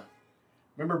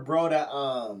remember bro that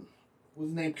what's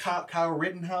his name? Kyle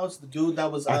Rittenhouse, the dude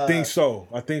that was I think so.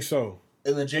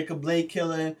 In the Jacob Blake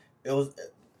killing, it was the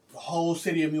whole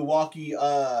city of Milwaukee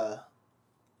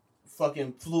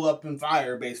fucking flew up in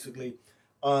fire basically.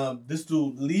 This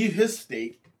dude leave his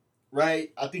state,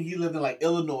 right? I think he lived in like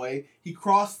Illinois. He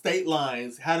crossed state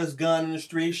lines, had his gun in the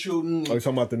street shooting. Oh, you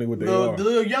talking about the nigga with the AR? The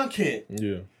little young kid.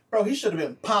 Yeah. Bro, he should have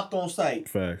been popped on sight.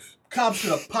 Facts. Cops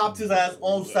should have popped his ass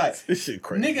on sight. This shit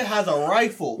crazy. Nigga has a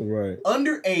rifle. Right.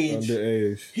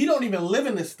 Underage. He don't even live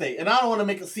in this state. And I don't want to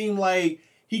make it seem like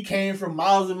he came from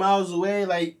miles and miles away.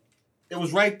 Like, it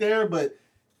was right there, but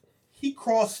he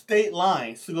crossed state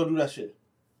lines to go do that shit.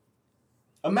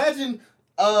 Imagine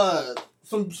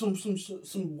some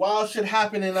wild shit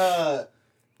happen in I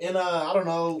don't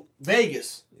know,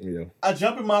 Vegas. Yeah. I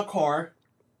jump in my car,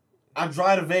 I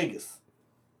drive to Vegas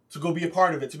to go be a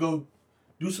part of it, to go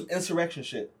do some insurrectionist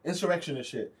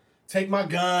shit. Take my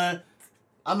gun.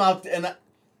 I'm out there and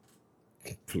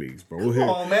please, bro. We'll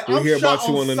hear about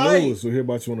you on the news. We'll hear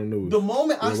about you on the news. The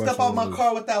moment I step out my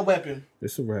car with that weapon,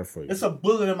 it's a wrap for you. It's a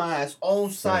bullet in my ass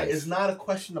on sight. It's not a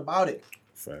question about it.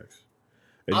 Facts.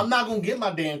 I'm not gonna get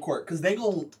my day in court because they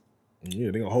gonna.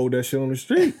 Yeah, they gonna hold that shit on the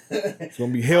street. It's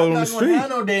gonna be held on the street. I'm not gonna have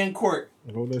no day in court.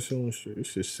 Hold that shit on the street. This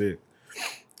shit's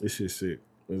sick.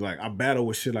 It's like I battle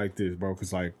with shit like this, bro,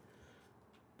 because like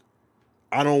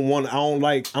I'm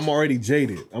already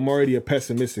jaded. I'm already a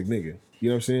pessimistic nigga. You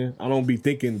know what I'm saying? I don't be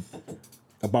thinking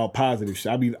about positive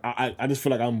shit. I just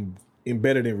feel like I'm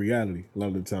embedded in reality a lot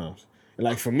of the times. And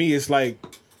like for me, it's like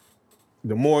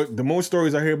the more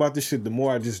stories I hear about this shit, the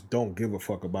more I just don't give a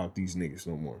fuck about these niggas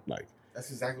no more. Like that's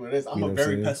exactly what it is. I'm a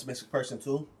very pessimistic person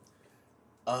too.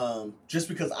 Just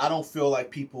because I don't feel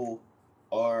like people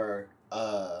are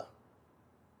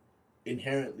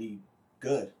inherently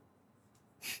good.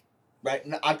 Right?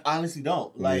 No, I honestly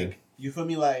don't. Like, you feel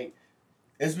me? Like,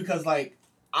 it's because, like,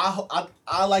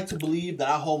 I like to believe that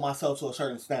I hold myself to a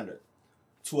certain standard.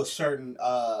 To a certain,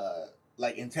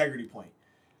 like, integrity point.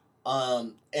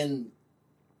 And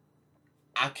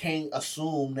I can't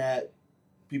assume that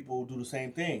people do the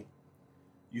same thing.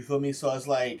 You feel me? So it's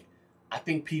like, I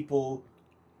think people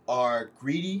are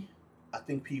greedy. I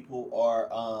think people are,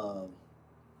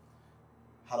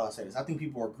 how do I say this? I think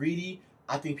people are greedy.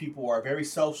 I think people are very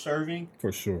self-serving.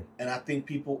 For sure. And I think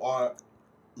people are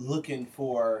looking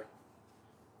for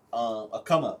a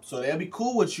come up. So they'll be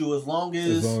cool with you as long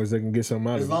as they can get something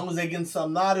out of it. As long as they get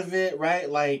something out of it, right?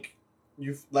 Like,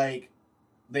 you like,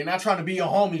 they're not trying to be your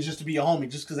homie just to be your homie,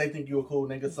 just because they think you're a cool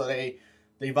nigga. So they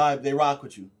vibe, they rock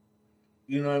with you.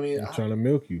 You know what I mean? I'm trying to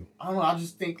milk you. I don't know. I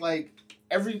just think like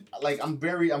I'm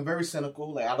very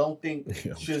cynical. Like, I don't think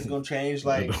shit's gonna change.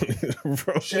 Like,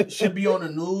 should be on the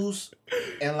news,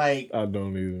 and like, I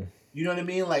don't either. You know what I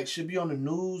mean? Like, should be on the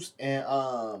news and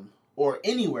or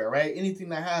anywhere, right? Anything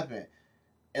that happened,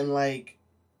 and like,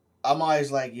 I'm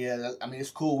always like, yeah. I mean,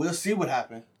 it's cool. We'll see what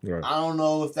happens. Right. I don't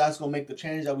know if that's gonna make the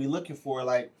change that we're looking for.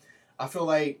 Like, I feel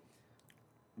like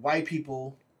white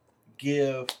people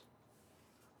give,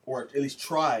 or at least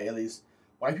try,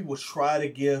 white people try to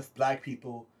give black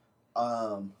people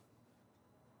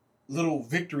little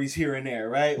victories here and there,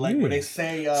 right? Like, where they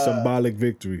say symbolic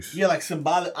victories. Yeah, like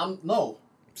symbolic.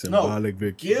 Symbolic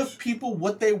victories. Give people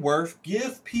what they worth.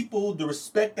 Give people the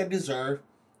respect they deserve.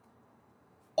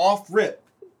 Off rip.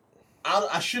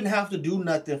 I shouldn't have to do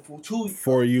nothing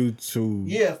for you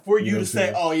to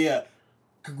say, oh yeah,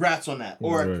 congrats on that,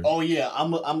 or right. Oh yeah,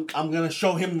 I'm gonna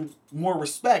show him more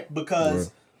respect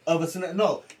because of us.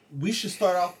 No, we should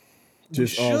start off.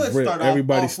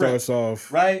 Everybody starts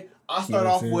off right. I start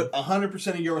off with 100%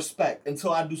 of your respect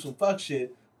until I do some fuck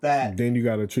shit. That then you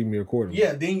gotta treat me accordingly.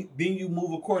 Yeah, then you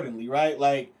move accordingly, right?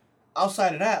 Like,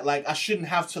 outside of that, like, I shouldn't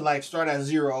have to like start at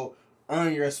zero,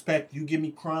 earn your respect. You give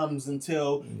me crumbs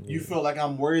until you feel like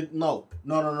I'm worried. No.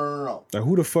 Like,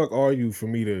 who the fuck are you for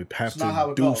me to have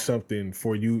to do something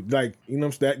for you? Like, you know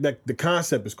what I'm saying? That the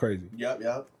concept is crazy. Yep.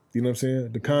 You know what I'm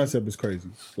saying? The concept is crazy.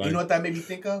 Like, you know what that made me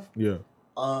think of? Yeah.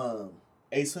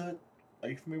 Ace Hood. Are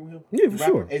you familiar with him? Yeah, for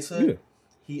sure. Ace Hood.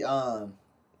 Yeah.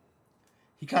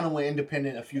 He kind of went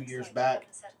independent a few years back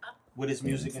with his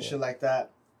music and shit like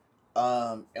that.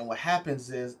 And what happened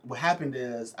is,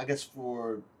 I guess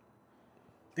I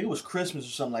think it was Christmas or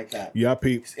something like that. Yeah,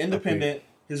 he's independent.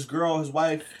 His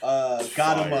wife,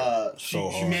 got him.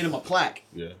 She made him a plaque.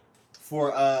 Yeah.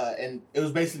 And it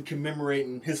was basically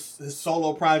commemorating his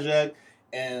solo project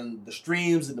and the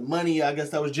streams and the money, I guess,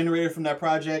 that was generated from that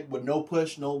project with no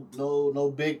push,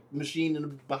 no big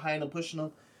machine behind him pushing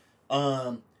him.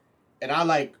 And I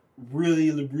like really,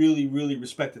 really, really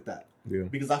respected that. Yeah.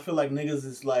 Because I feel like niggas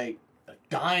is like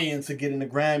dying to get in the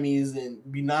Grammys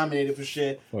and be nominated for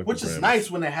shit, which is nice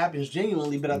when it happens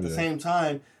genuinely, but at the same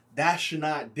time, that should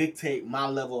not dictate my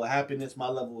level of happiness, my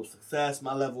level of success,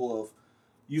 my level of,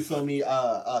 you feel me,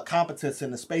 competence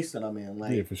in the space that I'm in.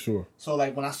 Like, yeah, for sure. So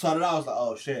like when I started out, I was like,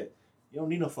 oh shit, you don't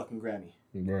need no fucking Grammy.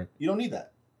 Right. You don't need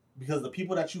that. Because the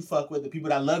people that you fuck with, the people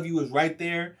that love you is right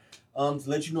there to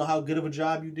let you know how good of a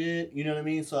job you did. You know what I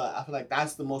mean? So I feel like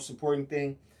that's the most important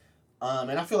thing.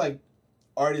 And I feel like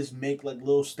artists make like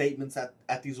little statements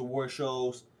at these award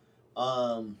shows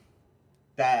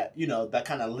that, you know, that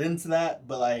kind of lend to that.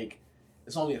 But like,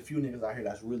 it's only a few niggas out here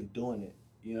that's really doing it.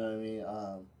 You know what I mean?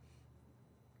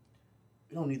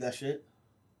 We don't need that shit.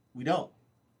 We don't.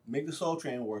 Make the Soul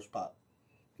Train Awards pop.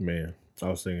 Man, I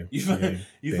was thinking. You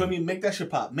feel me? Make that shit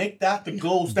pop. Make that the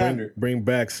gold standard. Bring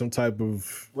back some type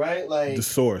of... Right? Like... The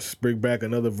Source. Bring back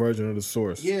another version of The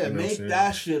Source. Yeah, you know, make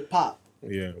that shit pop.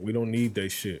 Yeah, we don't need that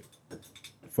shit.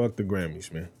 Fuck the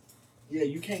Grammys, man. Yeah,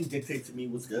 you can't dictate to me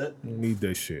what's good. We don't need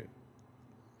that shit.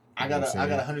 I got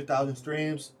 100,000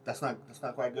 streams. That's not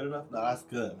quite good enough. No, that's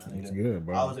good, man. That's good,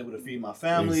 bro. I was able to feed my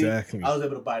family. Exactly. I was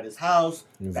able to buy this house.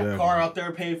 Exactly. That car out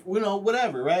there paid for, you know,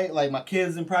 whatever, right? Like my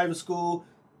kids in private school.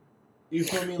 You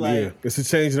feel me? Like, yeah, it's a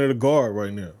changing of the guard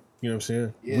right now. You know what I'm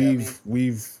saying? Yeah,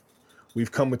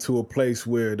 we've come into a place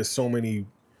where there's so many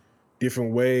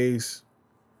different ways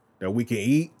that we can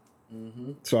eat.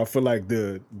 Mm-hmm. So I feel like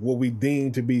what we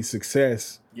deem to be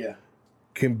success,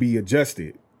 can be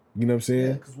adjusted. You know what I'm saying?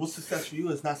 Yeah, because what's success for you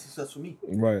is not success for me.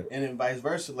 Right. And then vice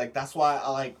versa. Like, that's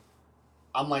why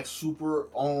I'm like super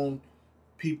on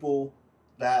people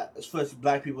that, especially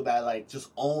black people that like just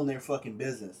own their fucking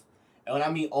business. And when I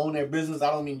mean own their business, I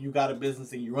don't mean you got a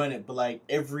business and you run it, but like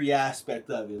every aspect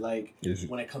of it. Like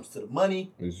when it comes to the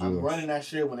money, I'm running that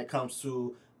shit. When it comes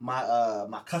to my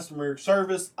my customer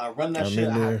service, I run that shit.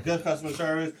 I have good customer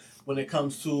service. When it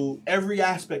comes to every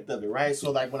aspect of it, right?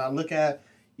 So like when I look at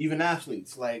even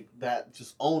athletes like that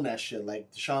just own that shit,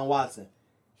 like Deshaun Watson,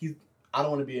 I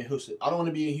don't want to be in Houston. I don't want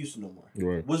to be in Houston no more.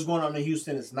 Right. What's going on in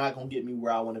Houston is not going to get me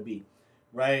where I want to be,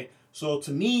 right? So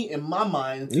to me, in my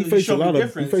mind, until he faced a lot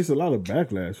difference, he faced a lot of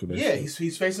backlash for that. Yeah, shit.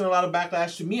 he's facing a lot of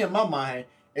backlash. To me, in my mind,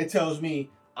 it tells me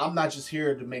I'm not just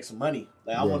here to make some money.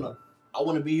 Like I want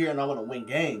to be here and I want to win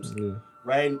games,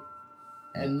 right?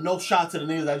 And no shot to the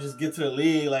niggas that just get to the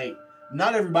league. Like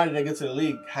not everybody that gets to the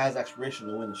league has aspiration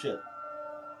to win the shit.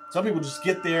 Some people just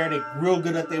get there. They're real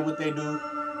good at what they do.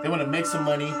 They want to make some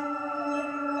money.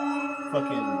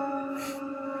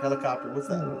 Fucking helicopter. What's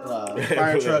that?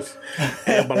 Fire truck.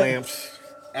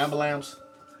 Ambulance.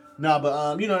 No,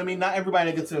 but you know what I mean? Not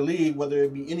everybody that gets to the league, whether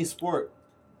it be any sport,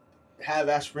 have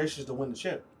aspirations to win the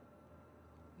chip.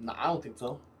 No, I don't think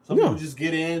so. Some people just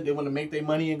get in, they want to make their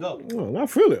money and go. No, I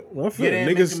feel it. Get in,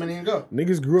 make their money and go.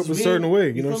 Niggas grew up a certain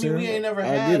way. You know what I'm saying? We ain't never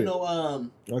had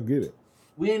I get it.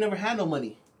 We ain't never had no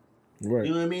money. Right.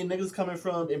 You know what I mean? Niggas coming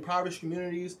from impoverished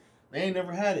communities, they ain't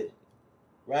never had it.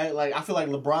 Right? Like, I feel like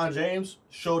LeBron James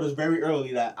showed us very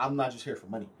early that I'm not just here for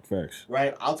money. Facts.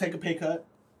 Right? I'll take a pay cut.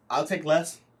 I'll take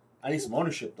less. I need some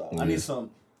ownership, though. Yeah. I need some...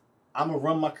 I'm going to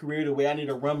run my career the way I need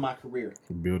to run my career.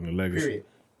 Building a legacy. Period.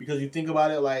 Because you think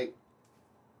about it, like,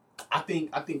 I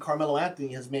think Carmelo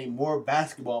Anthony has made more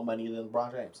basketball money than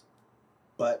LeBron James.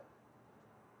 But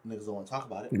niggas don't want to talk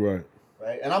about it. Right.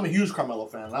 Right? And I'm a huge Carmelo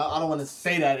fan. I don't want to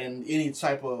say that in any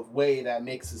type of way that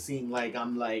makes it seem like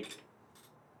I'm like,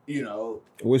 you know.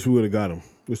 I wish we would have got him.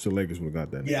 Wish the Lakers would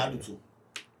have got that. Yeah, nigga.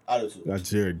 I do too. Got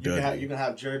Jared Dudley. You can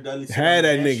have Jared Dudley. Had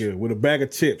that nigga with a bag of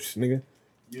chips, nigga.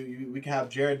 We can have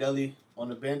Jared Dudley on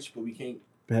the bench, but we can't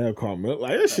have Carmelo.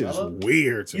 Like that shit is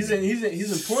weird. To he's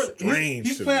important.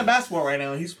 He's playing basketball right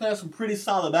now. He's playing some pretty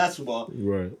solid basketball.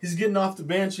 Right. He's getting off the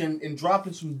bench and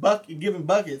dropping some giving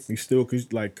buckets. He's still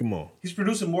like, come on. He's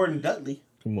producing more than Dudley.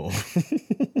 Come on.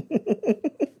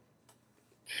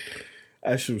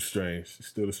 That shit was strange. It's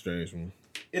still a strange one.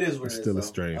 It is what it's it still is.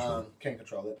 Still a strange one. Can't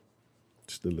control it.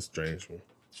 Still a strange one.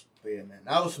 But yeah, man,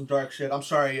 that was some dark shit. I'm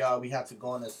sorry, y'all. We had to go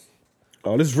on this.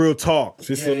 Oh, this is real talk.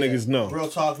 Just so niggas know. Real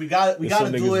talk. We got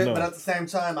to do it, but at the same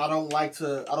time, I don't want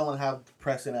to have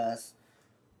depressing ass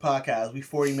podcast. We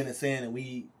 40 minutes in, and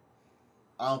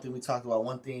I don't think we talked about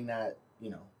one thing that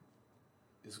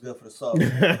is good for the soul.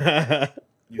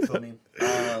 You feel me?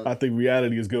 I think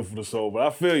reality is good for the soul, but I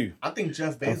feel you. I think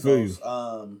Jeff Bezos.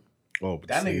 But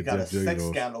that nigga got a sex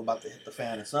scandal about to hit the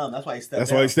fan or something. That's why he stepped down.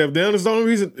 That's why he stepped down. That's the only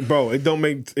reason, bro. It don't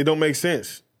make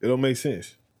sense. It don't make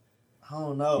sense. I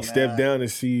don't know. He stepped down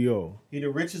as CEO. He the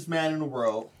richest man in the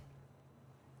world.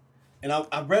 And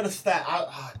I read a stat.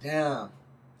 Damn. I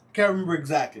can't remember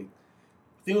exactly.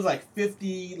 I think it was like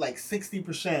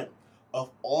 60% of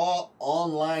all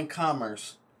online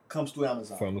commerce comes through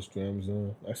Amazon. Funnels through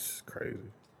Amazon. That's crazy.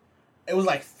 It was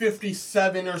like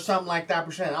 57 or something like that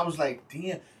percent. I was like,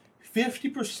 damn,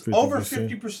 50%. Over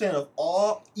 50% of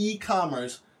all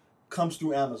e-commerce comes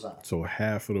through Amazon. So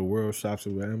half of the world shops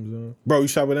with Amazon? Bro, you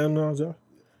shop with Amazon, Joe?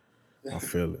 I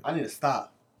feel it. I need to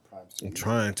stop. I'm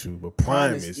trying to, but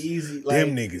Prime is easy. Like,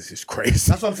 them niggas is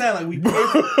crazy. That's what I'm saying.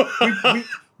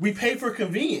 Like we pay for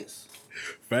convenience.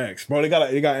 Facts, bro.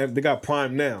 They got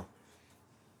Prime now.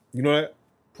 You know that?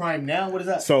 Prime now? What is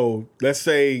that? So let's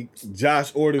say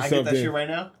Josh orders something. I get that shit right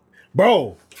now,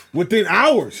 bro. Within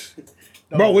hours.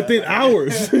 Within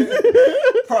hours.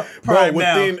 Prime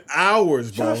within now.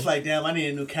 hours, bro. Josh like, damn, I need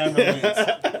a new camera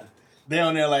lens. They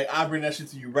on there like, I'll bring that shit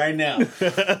to you right now.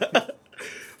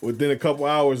 Within a couple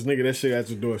hours, nigga, that shit at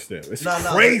your doorstep. It's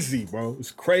crazy, bro.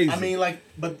 It's crazy. I mean, like,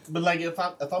 but like, if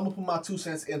I'm gonna put my 2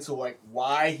 cents into like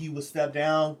why he would step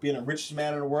down, being the richest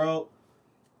man in the world.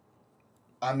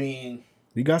 I mean,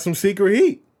 he got some secret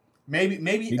heat. Maybe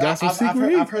he got some secret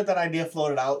heat. I've heard that idea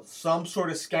floated out. Some sort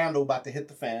of scandal about to hit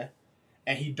the fan,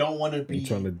 and he don't want to be.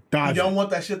 Trying to dodge. He don't want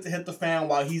that shit to hit the fan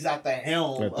while he's at the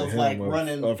helm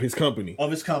running of his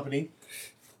company.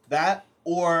 That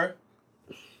or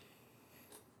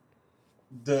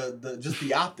just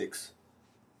the optics,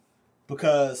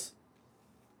 because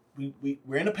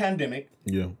we're in a pandemic.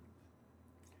 Yeah.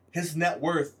 His net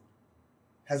worth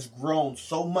has grown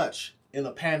so much in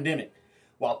a pandemic,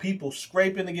 while people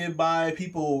scraping to get by,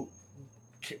 people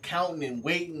counting and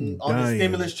waiting on the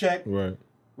stimulus check.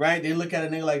 Right. They look at a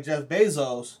nigga like Jeff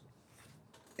Bezos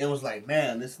and was like,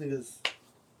 man, this nigga's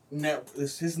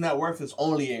his net worth is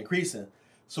only increasing.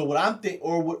 So what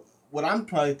I'm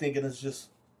probably thinking is just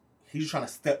he's trying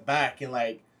to step back and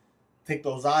like take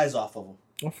those eyes off of him.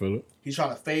 I feel it. He's trying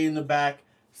to fade in the back,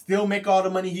 still make all the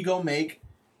money he gonna make,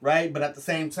 right? But at the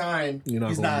same time,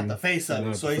 he's not at the face of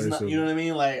it. So he's not. You know what I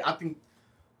mean? Like I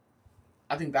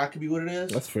think that could be what it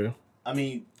is. That's fair. I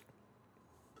mean,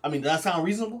 I mean, does that sound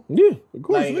reasonable? Yeah, of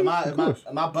course. Like, am I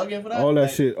bugging for that? All that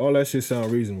like, shit. All that shit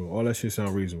sound reasonable. All that shit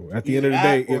sound reasonable. At the end of the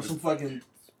day, or some fucking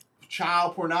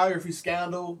child pornography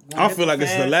scandal. I feel like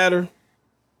it's the latter.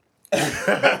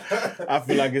 I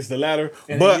feel like it's the latter,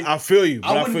 but I feel you.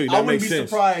 But I feel you. That makes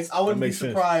sense. I wouldn't be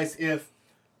surprised if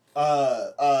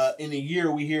in a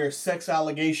year we hear sex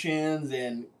allegations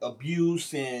and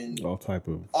abuse and all types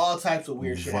of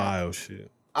weird shit. Vile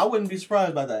shit. I wouldn't be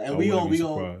surprised by that. And we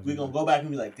gonna go back and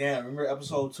be like, damn, remember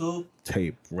episode 2?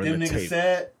 Tape. Run the tape.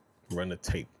 Said, Run the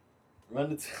tape.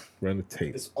 Run the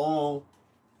tape. It's on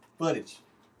footage.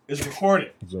 It's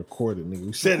recorded. It's recorded, nigga.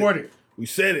 We said it. We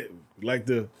said it.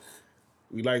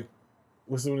 We like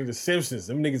what's the Simpsons?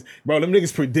 Them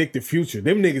niggas predict the future.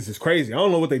 Them niggas is crazy. I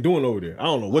don't know what they doing over there. I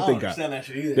don't know what they got. That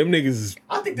shit either. Them niggas is.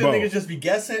 I think them niggas just be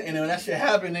guessing, and then when that shit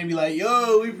happen, they be like,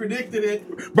 "Yo, we predicted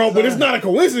it." Bro, but it's not a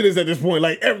coincidence at this point.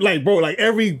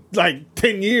 Every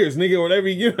 10 years, nigga, or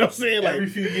every, you know what I'm saying? Like every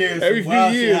few years,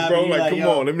 bro. Like, come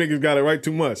on, them niggas got it right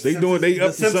too much. They up to something.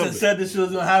 The Simpsons said this shit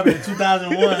was gonna happen in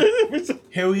 2001.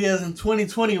 Here we is in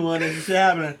 2021, and this shit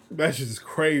happening. That shit is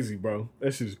crazy, bro.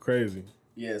 That shit is crazy.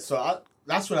 Yeah, so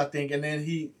that's what I think. And then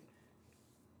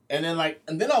I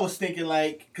was thinking,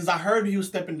 like, because I heard he was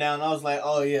stepping down. I was like,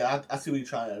 oh yeah, I see what he's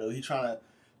trying to do. He's trying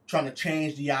to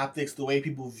change the optics, the way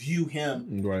people view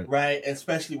him, right?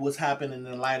 Especially what's happening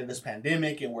in light of this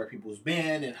pandemic and where people's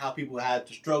been and how people had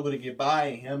to struggle to get by,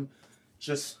 and him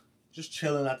just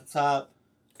chilling at the top,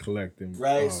 collecting,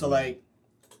 right? So like,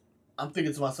 I'm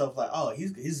thinking to myself like, oh,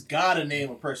 he's got to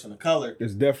name a person of color.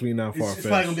 It's definitely not far fetched. It's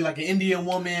probably gonna be like an Indian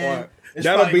woman.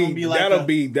 That'll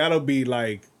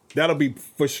be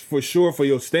for sure for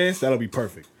your stance. That'll be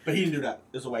perfect. But he didn't do that.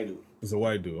 It's a white dude. It's a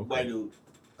white dude. Okay. White dude.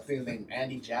 I think his name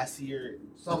Andy Jassy or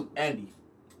some Andy.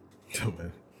 Oh,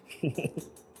 man.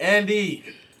 Andy.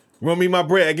 Run me my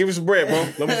bread. Give me some bread, bro.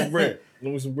 Let me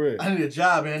some bread. I need a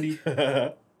job, Andy.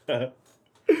 But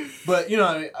you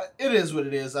know, it is what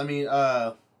it is. I mean,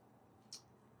 and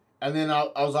then I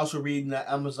was also reading that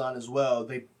Amazon as well.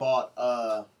 They bought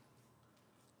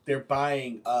they're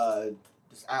buying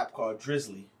this app called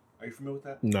Drizzly. Are you familiar with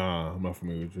that? Nah, I'm not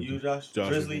familiar with Drizzly. You, Josh?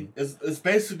 Drizzly? It's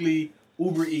basically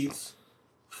Uber Eats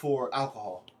for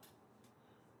alcohol.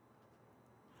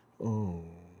 Oh.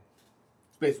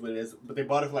 It's basically what it is. But they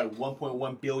bought it for like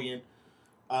 $1.1 billion,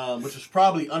 which is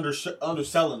probably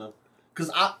underselling them. Because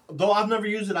though I've never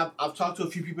used it, I've talked to a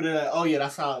few people that are like, oh yeah,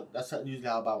 that's how usually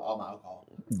how I buy all my alcohol.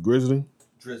 Drizzly.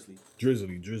 So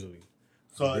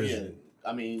yeah,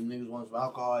 I mean, niggas want some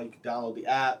alcohol. You can download the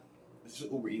app. It's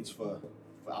just Uber Eats for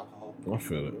alcohol. I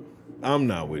feel it. I'm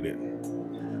not with it.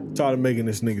 I'm tired of making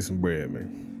this nigga some bread,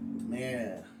 man.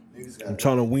 Man, niggas got. I'm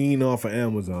trying to wean off of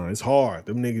Amazon. It's hard.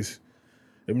 Them niggas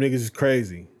is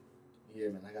crazy. Yeah,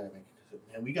 man, I gotta make it.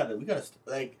 Man, we gotta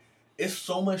like. It's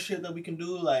so much shit that we can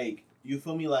do. Like, you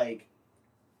feel me? Like,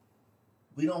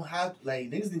 we don't have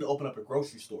niggas need to open up a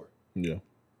grocery store. Yeah.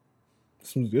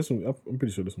 I'm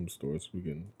pretty sure there's some stores we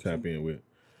can tap in with.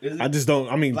 I just don't.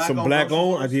 I mean, some black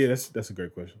owned. Yeah, that's a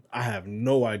great question. I have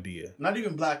no idea. Not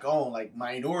even black owned, like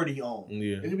minority owned.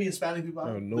 Yeah, it could be Hispanic people.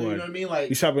 I have no idea. You know what I mean? Like,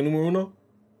 you shop at Numero Uno?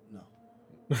 No.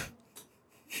 I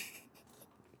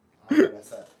don't know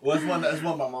that's that. Well, it's one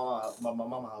by my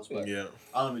mama house, but yeah,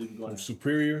 I don't really be going.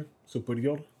 Superior.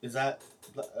 Is that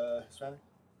Hispanic?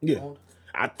 Yeah. Owned?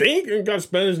 I think it got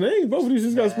Spanish names. Both of these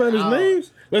just got Spanish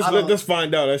names. Let's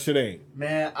find out. That shit ain't.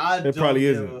 Man, it probably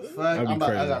give isn't. A fuck.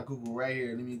 I got Google right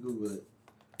here. Let me Google it.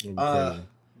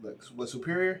 Look, what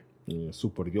Superior? Yeah,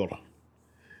 Superior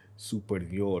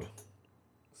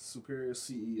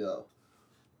CEO.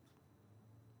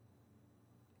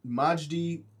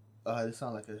 Majdi. This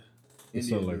sound like a. It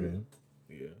sound like a.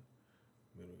 Yeah.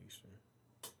 Middle Eastern.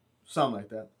 Something like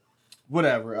that.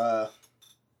 Whatever.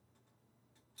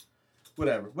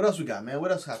 Whatever. What else we got, man?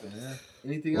 What else happened? Man?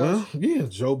 Anything else? Yeah,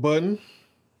 Joe Budden.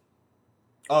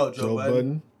 Oh, Joe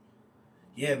Budden.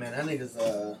 Yeah, man, that nigga's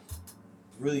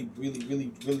really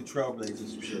trailblazing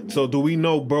some shit. Man. So, do we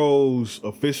know bro's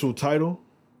official title?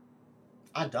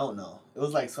 I don't know. It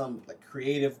was like some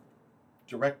creative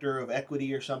director of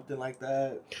equity or something like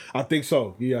that. I think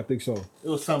so. Yeah, I think so. It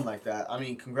was something like that. I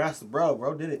mean, congrats to bro.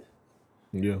 Bro did it.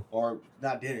 Yeah. Or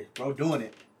not did it. Bro doing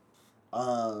it.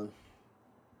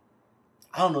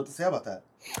 I don't know what to say about that.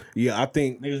 Yeah, I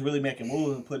think niggas really making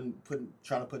moves and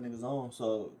trying to put niggas on.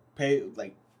 So create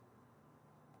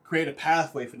a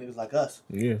pathway for niggas like us.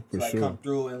 Yeah, for sure. Come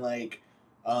through and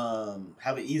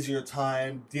have an easier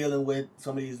time dealing with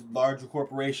some of these larger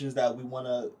corporations that we want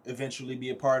to eventually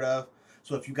be a part of.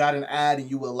 So if you got an ad and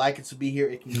you would like it to be here,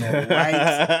 it can go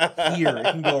right here. It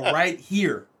can go right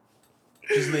here.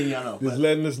 Just letting y'all know. Just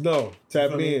letting us know.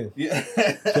 Tap in. Yeah.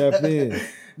 Tap in.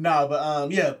 Nah,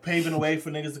 but yeah, paving the way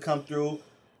for niggas to come through.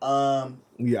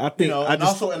 Yeah, I think and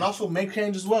also make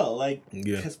change as well. Like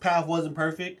his path wasn't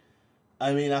perfect.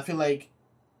 I mean, I feel like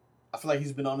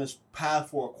he's been on this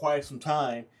path for quite some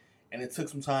time, and it took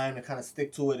some time to kind of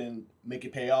stick to it and make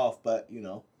it pay off. But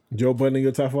Joe Budden in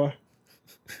your top 5?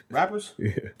 Rappers?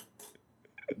 Yeah.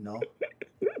 No.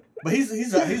 But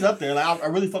he's up there. Like I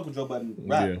really fuck with Joe Budden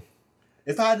rap. Yeah.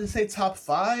 If I had to say top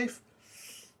 5,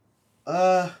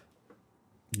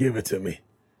 give it to me.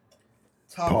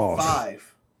 Top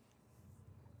 5.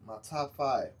 My top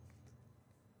 5.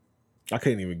 I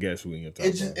can't even guess who in your top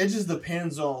 5. It just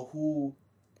depends on who,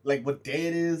 like what day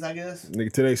it is, I guess.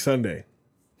 Nigga, today's Sunday.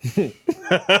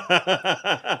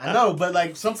 I know, but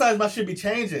like sometimes my shit be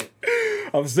changing.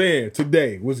 I'm saying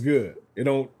today, what's good? It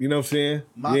don't, you know what I'm saying?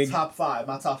 My top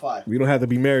 5. We don't have to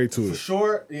be married to it. For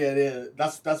sure, yeah, it is.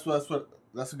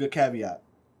 That's a good caveat.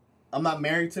 I'm not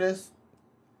married to this,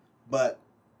 but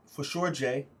for sure,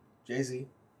 Jay-Z.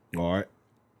 All right.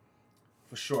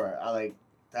 For sure, I like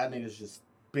that nigga's just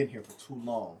been here for too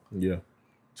long. Yeah.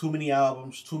 Too many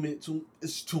albums.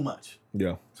 It's too much.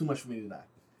 Yeah. Too much for me to deny.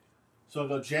 So I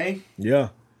go Jay. Yeah.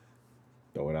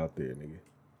 Throw it out there, nigga.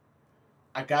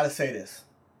 I gotta say this.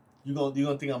 You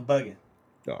gonna think I'm bugging.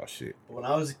 Oh shit. But when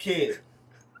I was a kid,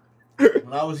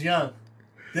 when I was young,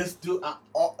 this dude,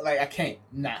 I can't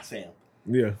not say him.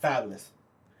 Yeah. Fabulous.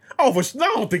 Oh, I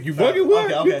don't think you bugging.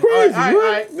 What? Okay. You crazy, all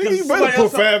right. Nigga, you better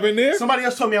put Fab in there. Somebody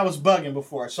else told me I was bugging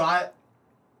before, so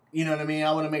you know what I mean?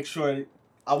 I want to make sure,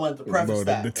 I wanted to preface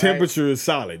that. The temperature is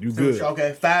solid. You good.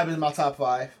 Okay, Fab is my top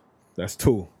 5. That's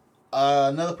 2.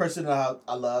 Another person that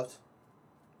I loved,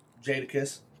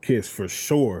 Jadakiss. Kiss, for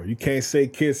sure. You can't say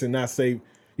Kiss and not say,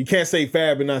 you can't say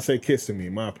Fab and not say Kiss to me,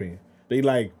 in my opinion. They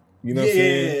like, you know what I'm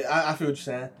saying? Yeah, I feel what you're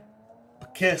saying.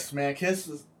 But Kiss, man, Kiss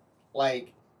is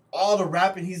like, all the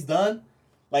rapping he's done,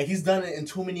 like he's done it in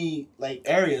too many like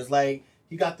areas. Like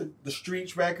he got the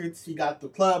streets records, he got the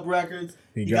club records,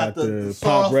 he got the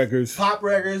soft, pop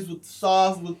records with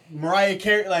soft with Mariah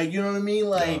Carey. Like you know what I mean?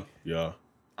 Like yeah.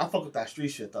 I fuck with that street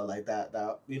shit though, like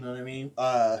that. You know what I mean?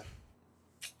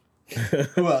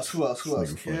 Who else?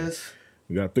 Kiss.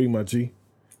 We got 3, my G.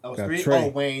 That was 3. Trey. Oh,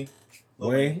 Wayne.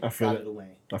 Wayne. I feel it.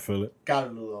 Wayne. I feel it. Got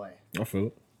it, Lil Wayne. I feel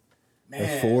it. Man,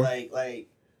 that's 4. Like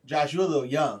Josh, you're a little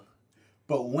young,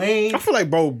 but Wayne. I feel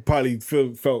like bro probably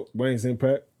felt Wayne's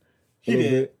impact. He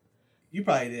did. Bit. You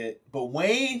probably did. But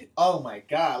Wayne, oh my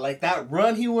God, like that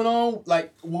run he went on,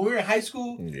 like when we were in high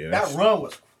school, that run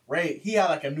was great. He had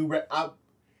like a new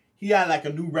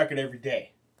record every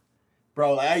day.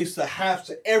 Bro, like I used to have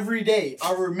to every day.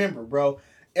 I remember, bro.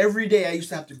 Every day I used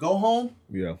to have to go home.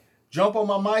 Yeah. Jump on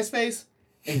my MySpace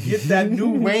and get that new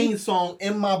Wayne song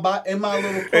in my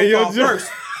little profile first.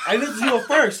 I listened to it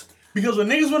first because when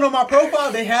niggas went on my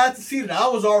profile, they had to see that I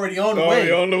was already on the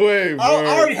way. On the way, bro.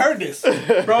 I already heard this,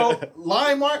 bro.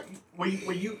 LimeWire. Were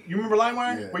you remember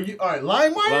LimeWire? Yeah. Were you all right?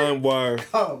 LimeWire.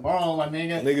 LimeWire. Come on, my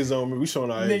nigga. Niggas on me. We showing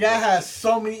our age. Nigga, I had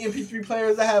so many MP3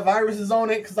 players that had viruses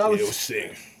on it because I was. It was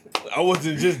sick. I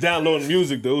wasn't just downloading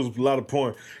music though. It was a lot of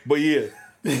porn. But yeah.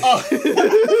 Oh.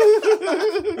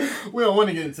 We don't want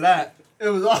to get into that. It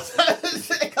was awesome.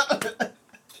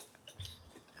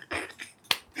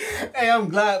 Hey, I'm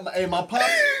glad. Hey, my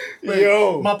pops.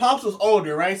 My pops was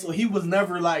older, right? So he was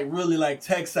never like really like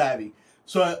tech savvy.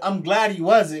 So I'm glad he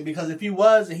wasn't, because if he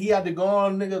was and he had to go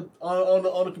on nigga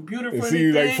on the computer for anything,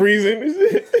 you like freezing and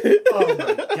shit. Oh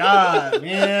my God,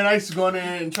 man! I used to go in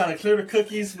there and try to clear the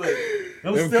cookies, but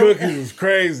cookies was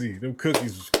crazy. Them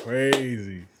cookies was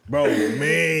crazy. Bro,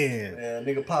 man. Yeah,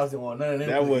 nigga pops didn't want none of them.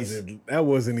 That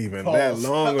wasn't even that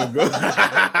long ago.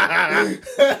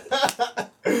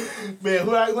 Man,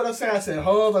 what I say? I said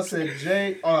Hov. I said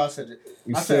Jay. Oh, I said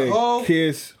Jay. I said Hov.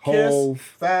 Kiss, Hov,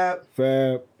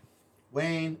 Fab,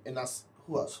 Wayne, and that's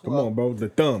who else? Come on, bro. The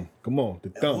thumb. Come on, the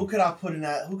thumb. Who could I put in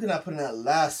that? Who could I put in that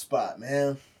last spot,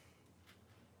 man?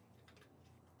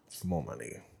 Come on, my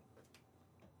nigga.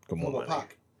 Come on, my nigga.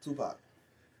 Tupac.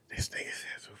 This nigga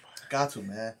said Tupac. Got to,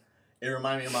 man. It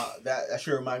reminded me of that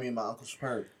should remind me of my Uncle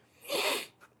Superb.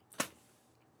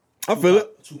 I feel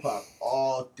it. Tupac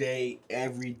all day,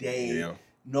 every day. Yeah.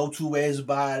 No two ways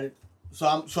about it.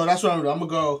 So that's what I'm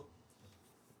doing.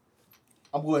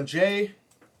 I'm going Jay,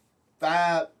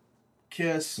 Fab,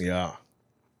 Kiss. Yeah.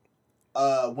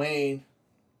 Wayne,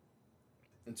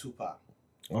 and Tupac.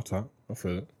 Okay, I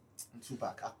feel it. And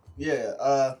Tupac.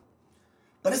 Yeah.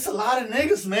 But it's a lot of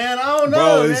niggas, man. I don't know.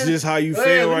 Bro, man. It's just how you feel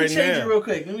right now. Let me change it real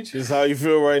quick. It's how you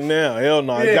feel right now. Hell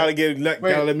no. Yeah.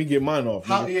 Gotta let me get mine off.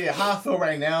 How I feel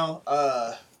right now.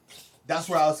 That's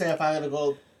where I would say if I had to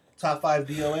go top 5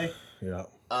 DOA. Yeah.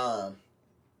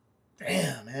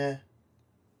 Damn, man.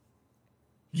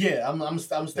 Yeah, I'm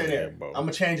stay there. Bro. I'm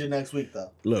gonna change it next week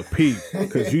though. Look, Pete,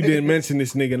 because you didn't mention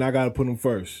this nigga, and I gotta put him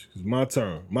first. It's my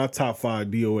turn. My top 5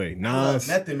 DOA. Nas,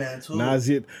 Method Man too.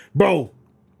 Nasir, bro.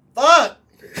 Fuck.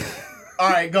 All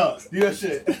right, go. Do your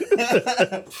shit.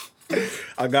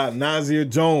 I got Nasir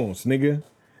Jones, nigga.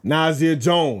 Nasir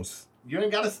Jones. You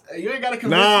ain't gotta convince me.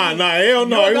 Nah, hell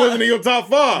no. He wasn't in your top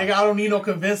 5. Nigga, I don't need no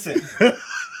convincing.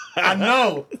 I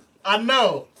know.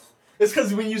 It's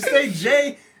because when you say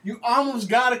Jay, you almost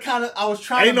gotta kind of. I was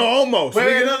trying. Ain't no almost. Wait,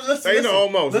 nigga. Listen, ain't no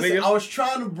almost, listen, nigga. I was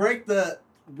trying to break that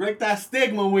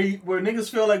stigma where niggas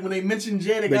feel like when they mention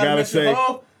Jay, they gotta mention say.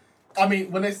 Hov. I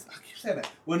mean, I keep saying that.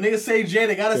 When niggas say Jay,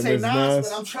 they gotta say Nas.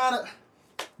 But I'm trying to.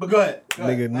 But go ahead.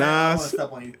 Nigga, Nas. I don't wanna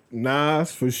step on you.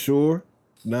 Nas for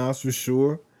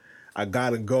sure. I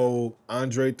gotta go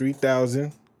Andre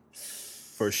 3000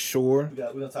 for sure.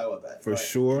 We're gonna talk about that. For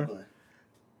sure.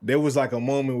 There was like a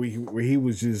moment where he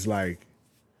was just like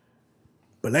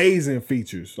blazing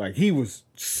features. Like he was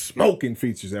smoking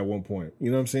features at one point.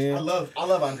 You know what I'm saying? I love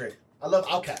Andre. I love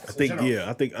Outkast.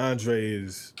 I think Andre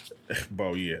is,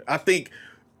 bro. Yeah, I think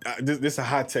this is a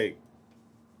hot take.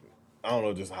 I don't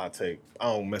know, just a hot take. I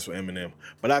don't mess with Eminem,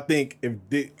 but I think if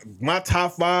my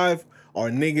top 5 are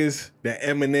niggas that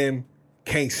Eminem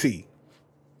can't see,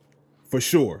 for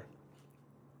sure.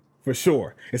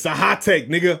 It's a hot take,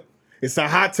 nigga. It's a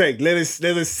hot take. Let it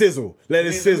sizzle. Let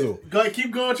it sizzle. Go ahead, keep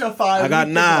going with your 5. I got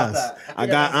Nas. I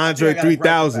got Andre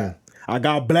 3000. I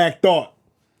got Black Thought.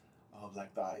 Oh,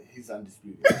 Black Thought. He's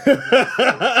undisputed.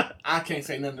 I can't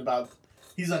say nothing about.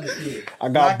 He's undisputed. I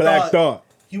got Black Thought.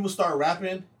 He will start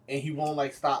rapping and he won't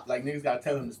like stop. Like niggas gotta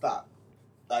tell him to stop.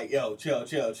 Like yo, chill.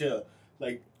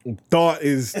 Like Thought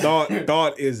is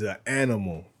an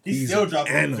animal. He's still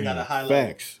dropping music at a high level.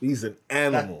 Facts. He's an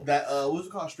animal. That what's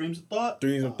it called? Streams of Thought.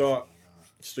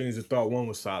 Streams of Thought 1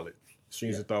 was solid.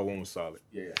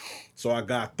 Yeah. So I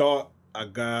got Thought. I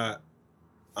got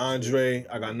Andre.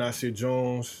 I got Nasir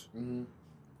Jones. Mm-hmm.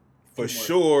 For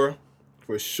sure,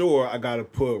 I gotta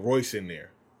put Royce in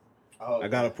there. Oh, I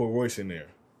gotta put Royce in there.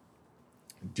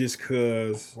 Just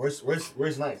cause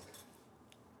Royce nice.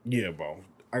 Yeah, bro.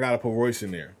 I gotta put Royce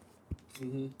in there.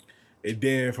 Mm-hmm. And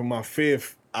then for my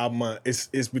 5th,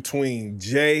 it's between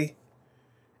Jay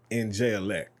and Jay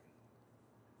Elect.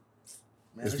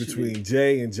 It's between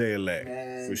Jay and Jay Elect,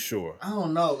 for sure. I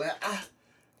don't know, man.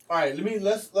 All right,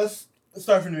 let's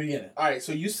start from the beginning. All right,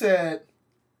 so you said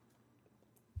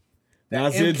that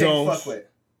Nasir Jones. Fuck with.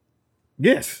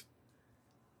 Yes.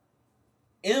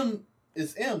 M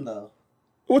is M though.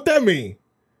 What that mean,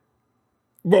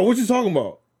 bro? What you talking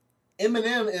about?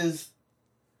 Eminem is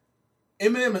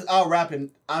out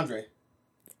rapping Andre.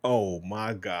 Oh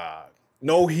my God!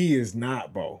 No, he is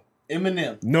not, bro.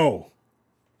 Eminem.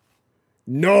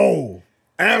 No,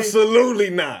 absolutely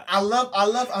not. I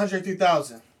love Andre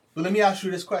 3000, but let me ask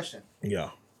you this question. Yeah.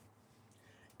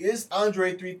 Is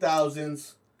Andre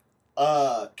 3000's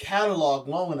catalog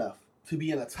long enough to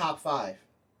be in the top 5?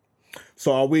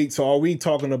 So are we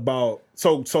talking about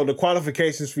so the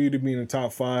qualifications for you to be in the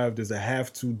top 5? Does it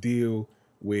have to deal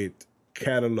with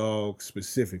catalog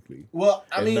specifically? Well,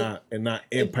 I mean, not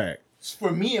impact.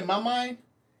 For me, in my mind,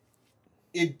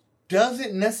 it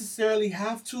doesn't necessarily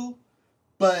have to,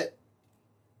 but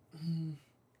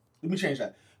let me change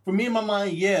that. For me, in my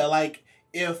mind, yeah, like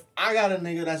if I got a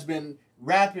nigga that's been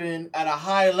rapping at a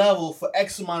high level for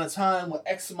X amount of time with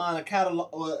X amount of catalog,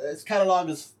 or his catalog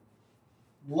is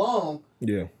long,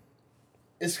 yeah,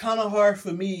 it's kind of hard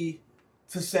for me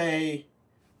to say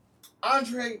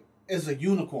Andre is a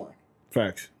unicorn.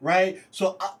 Facts. Right?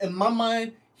 So in my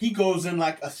mind, he goes in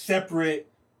like a separate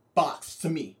box to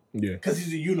me. Yeah. Because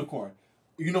he's a unicorn.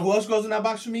 You know who else goes in that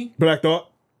box to me? Black Thought.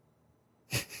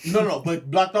 No,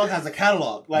 but Black Thought has a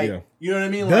catalog. Like, yeah. You know what I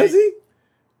mean? Does he?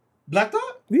 Black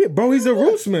Thought? Yeah, bro, he's a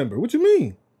Roots member. What you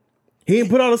mean? He ain't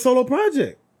put out a solo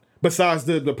project. Besides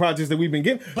the projects that we've been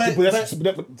getting. See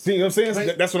what I'm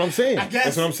saying? That's what I'm saying.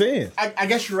 That's what I'm saying. I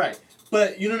guess you're right.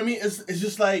 But you know what I mean? It's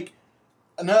just like,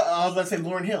 I was about to say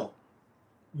Lauryn Hill.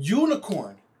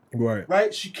 Unicorn.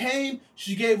 Right? She came,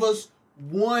 she gave us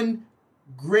one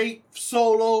great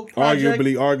solo project.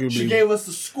 Arguably. She gave us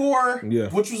the score, yeah,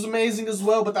 which was amazing as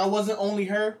well, but that wasn't only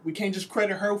her. We can't just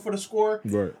credit her for the score.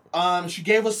 Right. She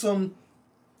gave us some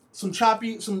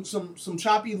choppy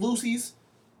Lucy's,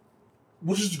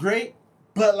 which is great,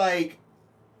 but like,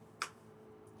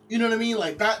 you know what I mean?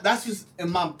 Like that's just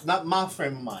in not my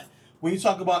frame of mind. When you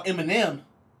talk about Eminem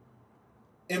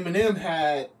done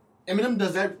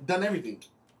everything.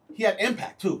 He had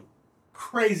impact too,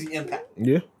 crazy impact.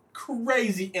 Yeah.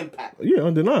 crazy impact. Yeah,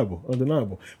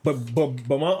 undeniable. But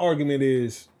my argument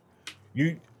is,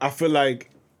 I feel like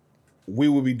we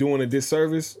would be doing a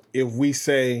disservice if we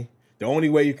say the only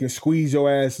way you can squeeze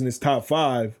your ass in this top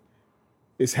 5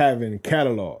 is having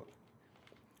catalog.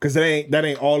 Because that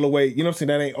ain't all the way, you know what I'm saying?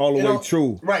 That ain't all the way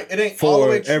true. Right. It ain't for all the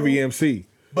way true. Every MC.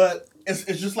 But it's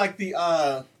just like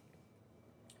the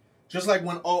just like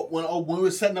when we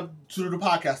were setting up to do the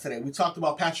podcast today, we talked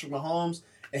about Patrick Mahomes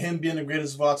and him being the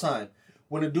greatest of all time.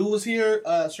 When the dude was here,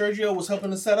 Sergio was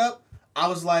helping to set up, I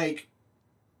was like,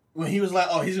 when he was like,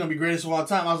 oh, he's gonna be greatest of all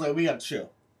time, I was like, we gotta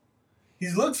chill. He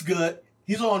looks good.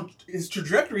 He's on his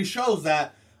trajectory shows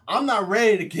that I'm not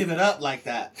ready to give it up like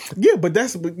that. Yeah, but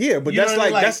that's like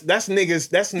that's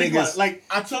niggas. Like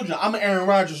I told you, I'm an Aaron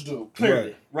Rodgers dude,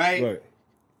 clearly, right?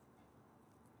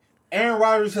 Aaron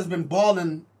Rodgers has been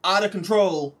balling out of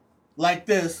control like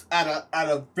this at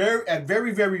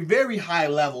very, very, very high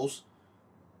levels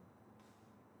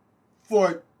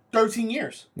for 13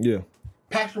 years. Yeah.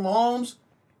 Patrick Mahomes,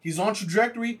 he's on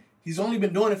trajectory. He's only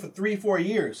been doing it for 3-4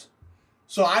 years.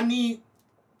 So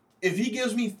if he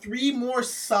gives me 3 more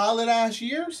solid ass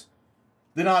years,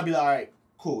 then I'll be like, all right,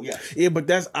 cool, yes. Yeah, but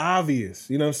that's obvious.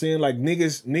 You know what I'm saying? Like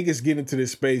niggas get into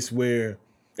this space where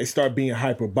they start being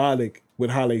hyperbolic with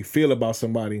how they feel about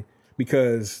somebody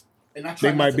because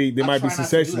they might be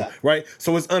sensational, right?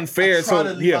 So it's unfair.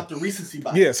 Out the recency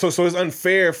bias. Yeah, so it's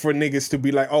unfair for niggas to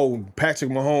be like, oh,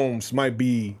 Patrick Mahomes might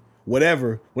be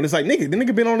whatever, when it's like, nigga, the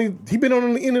nigga been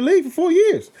in the league for 4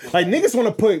 years. Like niggas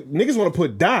want to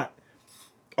put Dot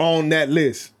on that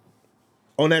list,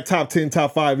 on that top 10,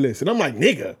 top 5 list, and I'm like,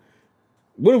 nigga,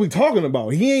 what are we talking about?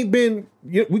 He ain't been.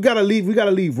 We gotta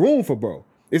leave room for bro.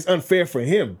 It's unfair for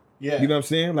him. Yeah, you know what I'm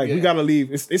saying? Like we gotta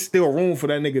leave. It's still room for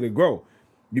that nigga to grow.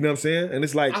 You know what I'm saying? And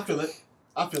it's like I feel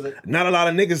it. Not a lot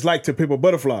of niggas like To Pimp a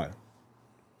Butterfly.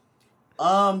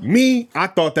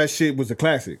 I thought that shit was a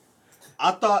classic.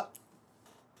 I thought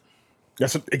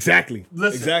that's exactly.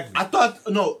 Listen, exactly. I thought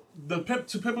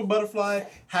To Pimp a Butterfly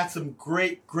had some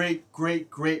great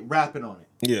rapping on it.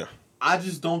 Yeah. I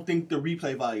just don't think the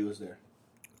replay value is there.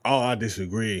 Oh, I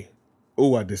disagree.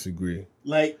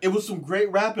 Like it was some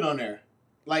great rapping on there.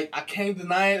 Like I can't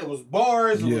deny it. It was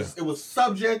bars. It was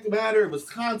subject matter. It was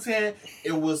content.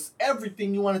 It was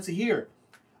everything you wanted to hear.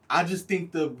 I just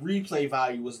think the replay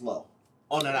value was low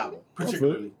on that album,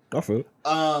 particularly. I feel it.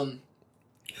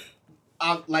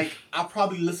 I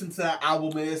probably listened to that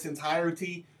album in its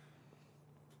entirety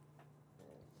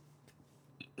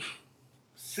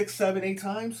 6, 7, 8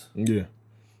 times. Yeah.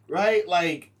 Right?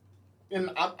 Like,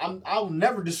 and I'll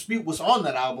never dispute what's on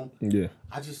that album. Yeah.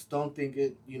 I just don't think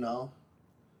it,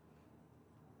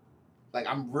 like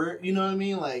you know what I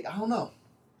mean? Like, I don't know.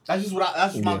 That's just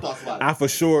my thoughts about it. I for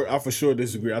sure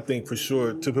disagree. I think for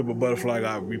sure To Pimp a Butterfly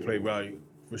got replay value.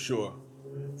 For sure.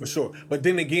 But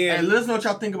then again, hey, let us know what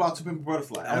y'all think about To Pimp a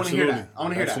Butterfly. I want to hear that.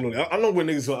 Absolutely. I know what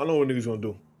niggas gonna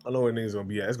do. I know where niggas gonna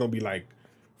be at. It's gonna be like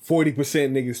 40%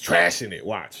 niggas trashing it.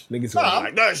 Watch. Niggas gonna be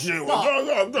like, that shit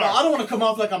was... No, I don't want to come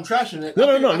off like I'm trashing it. No.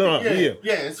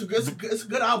 Yeah, it's a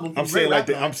good album. I'm saying like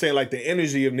the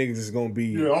energy of niggas is gonna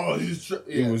be...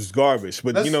 It was garbage.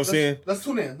 But you know what I'm saying? Let's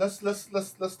tune in. Let's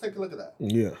take a look at that.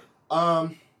 Yeah.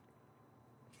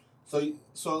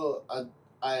 So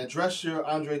I addressed your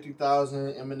Andre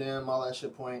 3000, Eminem, all that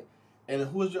shit point. And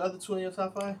who was your other 2 in your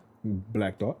top 5?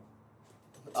 Black Thought.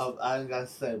 Oh, I ain't got to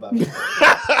say about it.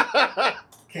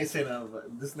 Can't say nothing about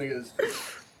it. This nigga is...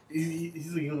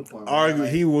 He's a unicorn. Argue,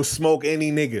 he will smoke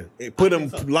any nigga.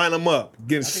 Line him up.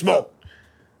 Getting smoked.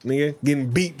 So. Nigga. Getting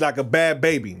beat like a bad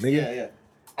baby. Nigga. Yeah.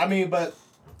 I mean, but...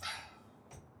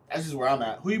 That's just where I'm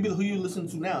at. Who you listen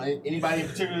to now? Anybody in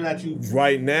particular that you...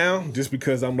 Right now, just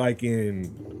because I'm like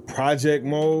in project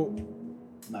mode.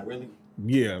 Not really?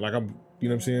 Yeah, like I'm, you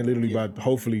know what I'm saying? Literally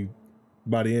hopefully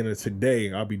by the end of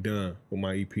today, I'll be done with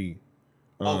my EP.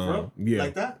 Oh, for real? Yeah.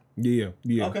 Like that? Yeah.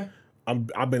 Okay.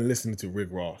 I've been listening to Rick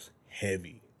Ross.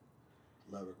 Heavy.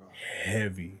 Love Rick Ross.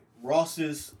 Heavy. Ross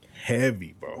is...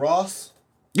 Heavy, bro. Ross...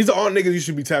 These are all niggas you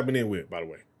should be tapping in with, by the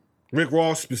way. Rick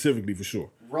Ross specifically, for sure.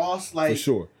 Ross, like... For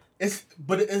sure. It's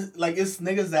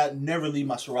niggas that never leave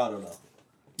my Serato, though.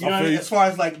 You know what I mean? As far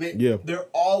as, like, they're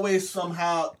always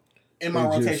somehow in my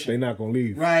rotation. They're not going to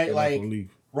leave. Right? They're like, not gonna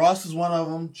leave. Ross is one of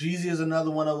them. Jeezy is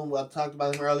another one of them. I talked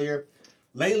about him earlier.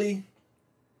 Lately,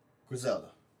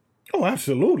 Griselda. Oh,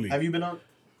 absolutely. Have you been on?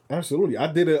 Absolutely. I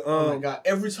did a... oh, my God.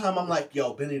 Every time I'm like,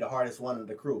 yo, Benny the hardest one of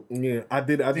the crew. Yeah, I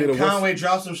did a... Conway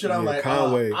dropped some shit. I'm like,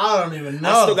 Conway. I don't even know.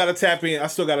 I still got to tap in.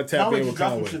 Conway with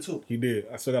Conway. Shit too. He did.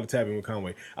 I still got to tap in with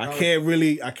Conway. I can't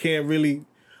really...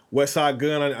 West Side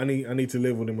Gun, I need to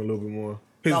live with him a little bit more.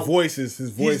 His voice is his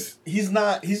voice. He's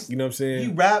not. He's you know what I'm saying.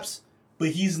 He raps, but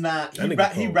he's not.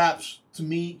 He raps to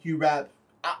me. He rap.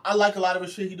 I like a lot of the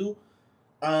shit he do,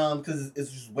 because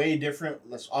it's just way different.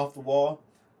 Less off the wall.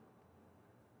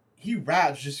 He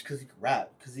raps just because he can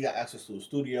rap, because he got access to a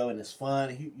studio and it's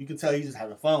fun. You can tell he's just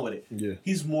having fun with it. Yeah.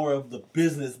 He's more of the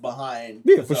business behind.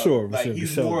 Yeah, for sure. Like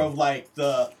he's more of like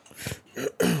the,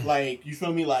 like you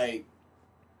feel me, like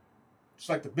just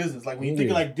like the business. Like when you think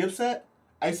of like Dipset,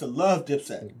 I used to love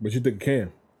Dipset. But you think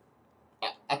Cam?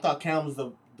 I thought Cam was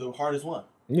the hardest one.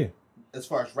 Yeah. As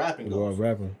far as rapping goes.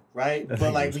 Rapping. Right?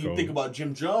 But like when you think about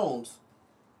Jim Jones,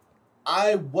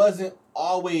 I wasn't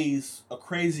always a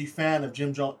crazy fan of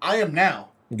Jim Jones. I am now.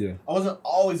 Yeah. I wasn't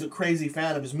always a crazy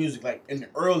fan of his music. Like in the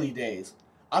early days,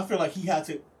 I feel like he had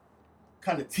to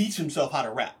kind of teach himself how to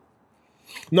rap.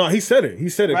 No, he said it. He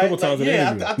said it a couple times in the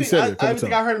interview. I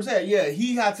think I heard him say it. Yeah,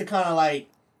 he had to kind of like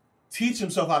teach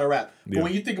himself how to rap. Yeah. But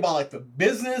when you think about like the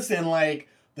business and like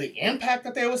the impact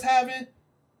that they was having,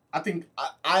 I think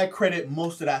I credit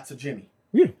most of that to Jimmy.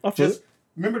 Yeah, I feel it.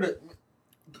 Remember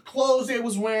the clothes they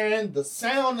was wearing, the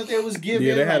sound that they was giving.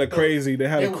 Yeah, they had a crazy.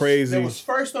 They was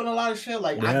first on a lot of shit.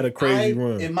 Like they had a crazy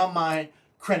run. In my mind,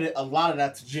 credit a lot of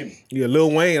that to Jimmy. Yeah,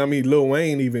 Lil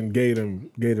Wayne even gave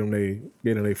them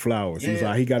they flowers. He was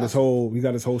like, he got his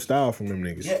whole style from them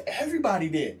niggas. Yeah, everybody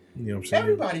did. You know what I'm saying?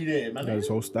 Everybody did, man. Got his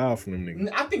whole style from them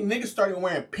niggas. I think niggas started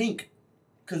wearing pink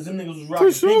because them niggas was rocking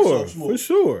pink so smooth. For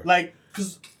sure. Like,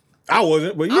 cause I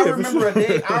wasn't, but yeah.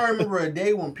 I remember a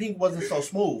day when pink wasn't so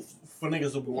smooth for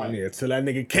niggas to be wearing. Yeah, till that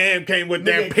nigga Cam came with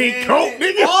that pink coat,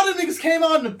 nigga. All the niggas came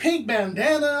out in the pink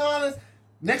bandana on us.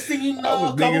 Next thing you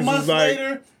know, a couple months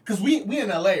later, because we in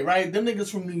LA, right? Them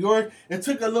niggas from New York. It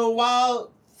took a little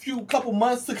while, couple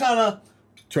months to kind of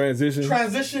transition.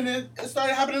 It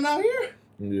started happening out here.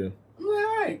 Yeah. I'm like,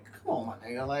 all right, come on, my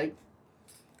nigga. Like,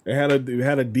 it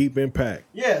had a deep impact.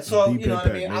 Yeah, so you know what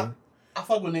I mean. I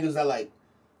fuck with niggas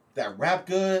that rap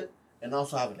good and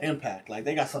also have an impact. Like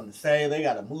they got something to say, they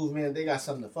got a movement, they got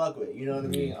something to fuck with. You know what I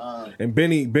mean? And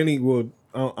Benny will.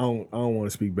 I don't want to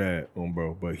speak bad on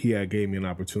bro, but he had gave me an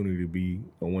opportunity to be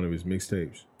on one of his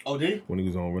mixtapes. Oh, did he? When he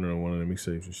was running on one of the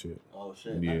mixtapes and shit. Oh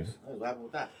shit! Yeah. Nice. What happened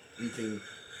with that? Anything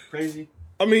crazy?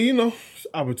 I mean, you know,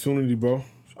 opportunity, bro.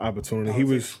 Opportunity.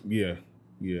 Politics. He was,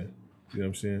 yeah. You know what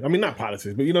I'm saying? I mean, not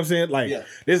politics, but you know what I'm saying? Like,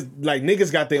 there's like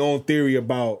niggas got their own theory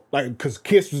about like, because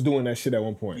Kiss was doing that shit at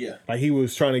one point. Yeah. Like he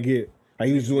was trying to get, like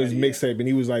he was doing his mixtape and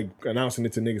he was like announcing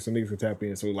it to niggas so niggas could tap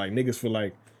in. So like niggas feel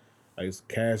like it's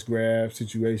a cash grab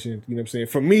situation. You know what I'm saying?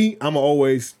 For me, I'ma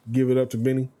always give it up to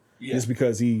Benny. Yeah. Just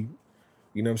because he,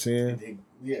 you know what I'm saying?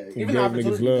 Yeah, even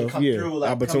niggas love. Through,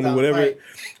 like, opportunity,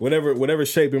 whatever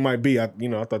shape it might be. I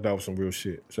thought that was some real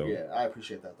shit. So yeah, I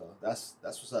appreciate that though. That's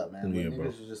what's up, man. Yeah,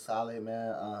 niggas are just solid,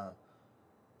 man.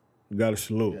 You gotta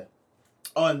salute. Yeah.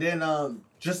 Oh, and then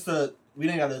we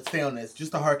didn't gotta stay on this.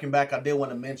 Just to harken back, I did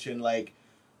want to mention like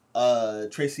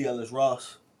Tracee Ellis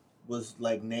Ross was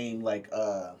like named like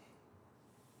an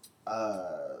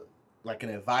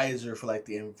advisor for like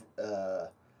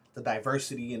the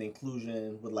diversity and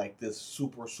inclusion with like this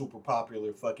super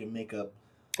popular fucking makeup.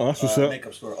 Oh, that's what's up.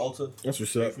 Makeup store, Ulta. That's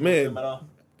what's up, man.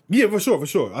 Yeah, for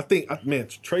sure. I think, man,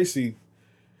 Tracee.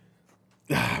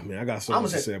 Man, I got so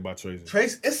much to say about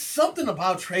Tracee. It's something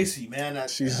about Tracee, man.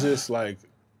 She's just like,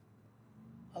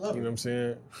 I love her. You know what I'm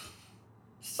saying?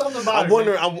 Something about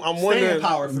I'm wondering.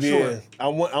 Power for sure.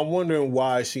 I'm wondering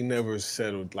why she never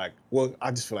settled. Like, well,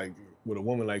 I just feel like with a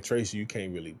woman like Tracee, you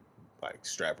can't really like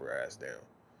strap her ass down.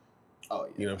 Oh,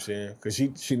 yeah. You know what I'm saying? Because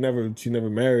she never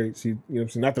married. She, you know what I'm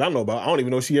saying? Not that I know about. I don't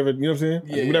even know if she ever, you know what I'm saying?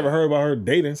 Yeah, we never heard about her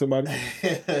dating somebody. You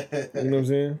know what I'm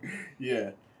saying?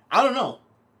 Yeah. I don't know.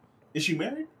 Is she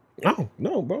married?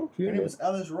 No, bro. Her name is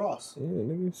Ellis Ross. Yeah,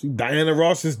 nigga. She's Diana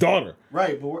Ross's daughter.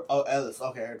 Right, but Ellis.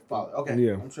 Okay, her father. Okay.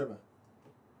 Yeah. I'm tripping.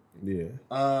 Yeah.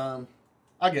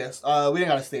 I guess. We didn't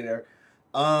gotta stay there.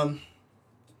 What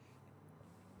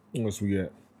else we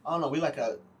got? I don't know. We like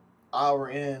a hour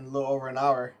in, a little over an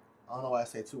hour. I don't know why I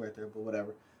say 2 right there, but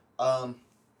whatever.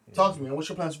 Talk to me. What's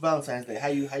your plans for Valentine's Day? How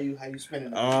you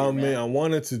spending? Oh man, I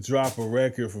wanted to drop a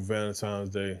record for Valentine's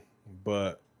Day,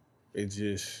 but it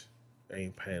just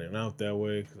ain't panning out that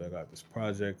way because I got this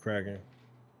project cracking.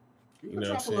 You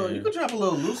know what I'm saying? You could drop a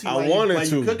little Lucy. I wanted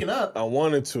to. Cooking up. I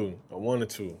wanted to.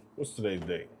 What's today's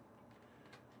date?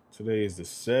 Today is the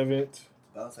 7th.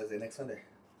 Valentine's Day next Sunday.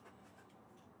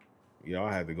 Yeah,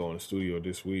 I had to go in the studio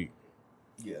this week.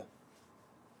 Yeah.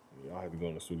 I had to go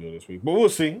in the studio this week. But we'll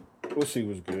see. We'll see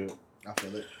what's good. I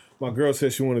feel it. My girl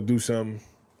said she want to do something,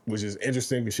 which is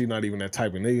interesting because she's not even that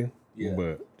type of nigga. Yeah.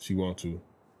 But she want to.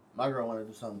 My girl want to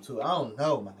do something too. I don't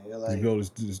know, my nigga. Like, let's go.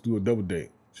 Let's do a double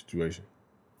date situation.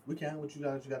 We can. What you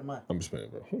got in mind? I'm just playing,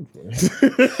 bro. Hey, this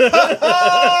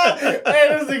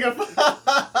nigga.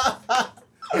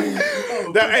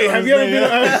 Hey, have you ever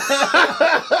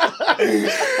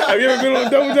been on a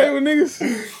double date with niggas?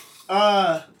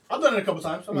 I've done it a couple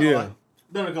times. I'm not gonna lie.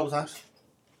 Done it a couple times.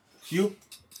 You?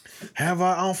 Have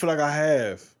I? I don't feel like I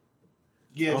have.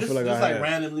 Yeah, just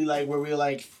randomly, like where we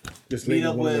like just meet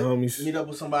up with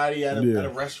homies. somebody at a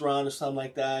restaurant or something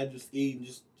like that. Just eat and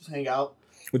just hang out.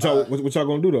 What y'all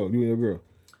gonna do though? You and your girl?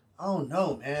 I don't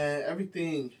know, man.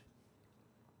 Everything.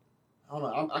 I don't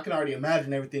know. I can already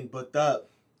imagine everything booked up.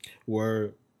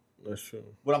 Word. That's true.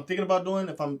 What I'm thinking about doing,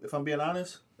 if I'm being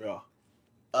honest,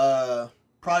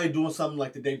 probably doing something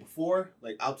like the day before,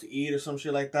 like out to eat or some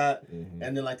shit like that,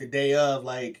 and then like the day of,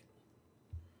 like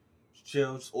just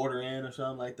chill, just order in or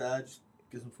something like that, just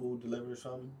get some food delivered or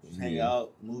something, just hang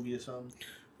out, movie or something.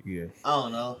 Yeah. I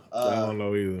don't know. I don't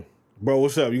know either. Bro,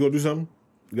 what's up? You gonna do something?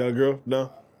 You got a girl?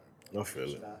 No. I feel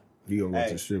it. You gonna go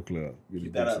to the strip club?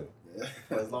 Keep that up.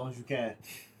 As long as you can.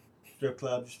 Strip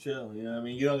club, just chill. You know what I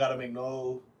mean? You don't gotta make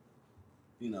no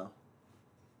commitments.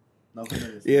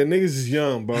 Yeah, niggas is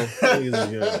young, bro.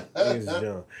 Niggas is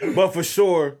young. But for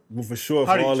sure,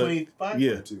 How old are you, 25?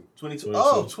 Yeah. 22.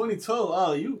 Oh, 22.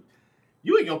 Oh, you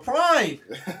in your prime.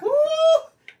 Woo!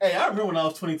 Hey, I remember when I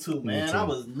was 22, man. I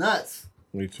was nuts.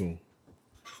 Me too.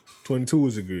 22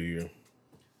 was a good year.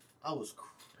 I was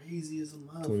crazy as a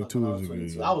motherfucker. 22 was a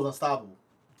good year. I was unstoppable.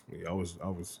 Yeah, I was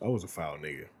a foul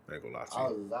nigga. I ain't gonna lie to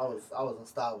you. I was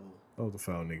unstoppable. I was a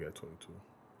foul nigga at 22.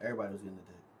 Everybody was getting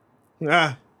the dick.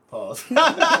 Ah. Pause.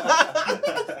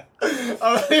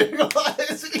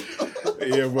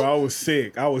 Yeah, bro, I was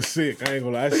sick. I ain't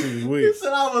gonna lie. That shit was weird. You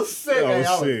said I was sick. I was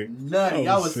sick. Nutty.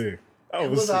 I was sick. I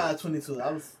was sick. At 22.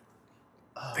 I was.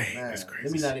 Oh, dang, man. that's crazy.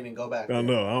 Let me not even go back. I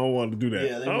know. I don't want to do that.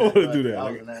 Yeah, I don't want to do that.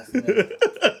 I was a nasty nigga.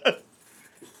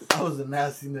 I was a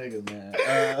nasty nigga, man.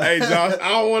 Hey, Josh, I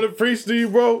don't want to preach to you,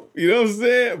 bro. You know what I'm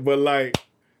saying? But like,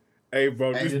 hey,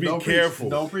 bro, just be careful.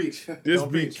 Don't preach. Just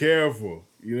be careful.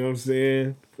 You know what I'm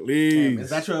saying? Please.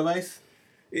 Is that your advice?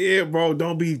 Yeah, bro.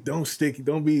 Don't be.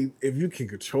 If you can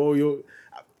control you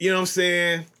know what I'm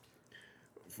saying?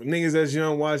 For niggas that's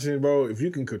young watching, bro, if you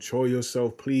can control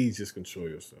yourself, please just control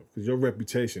yourself. Because your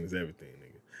reputation is everything,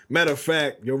 nigga. Matter of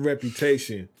fact, your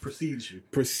reputation precedes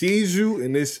you,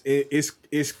 and it's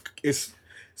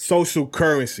social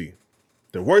currency.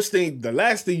 The last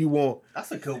thing you want.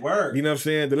 That's a good word. You know what I'm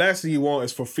saying? The last thing you want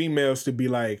is for females to be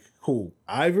like, who?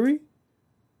 Ivory?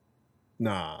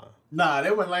 Nah,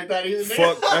 they wasn't like that either.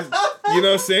 Fuck, you know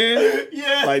what I'm saying?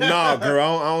 Yeah. Like, nah,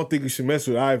 girl, I don't think you should mess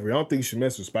with Ivory. I don't think you should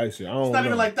mess with Spicy. I don't know. It's not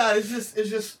even like that. It's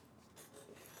just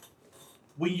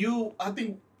when I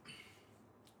think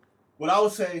what I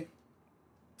would say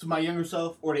to my younger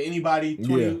self or to anybody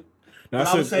 20. Yeah.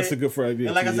 That's a good for idea.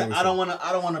 And like I said, I don't want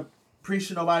to preach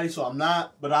to nobody, so I'm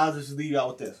not. But I'll just leave you out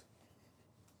with this.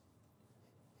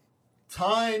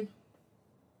 Time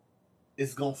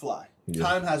is gonna fly. Yeah.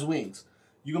 Time has wings.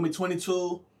 You're gonna be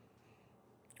 22,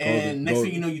 and next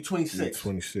thing you know, you're 26. You're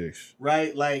 26.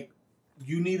 Right? Like,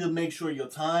 you need to make sure your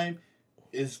time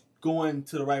is going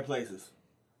to the right places.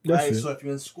 Right? So if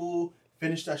you're in school,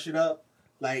 finish that shit up.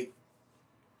 Like,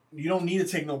 you don't need to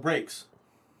take no breaks.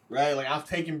 Right? Like, I've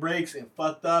taken breaks and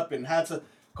fucked up and had to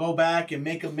go back and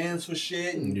make amends for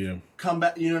shit and come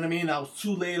back. You know what I mean? I was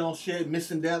too late on shit,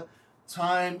 missing death.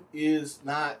 Time is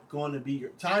not going to be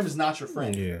time is not your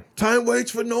friend. Yeah. Time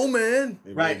waits for no man.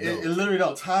 Right. It literally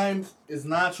don't. Time is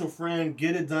not your friend.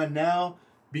 Get it done now,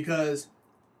 because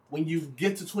when you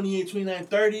get to 28, 29,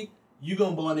 30, you're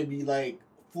going to want to be like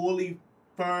fully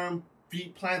firm,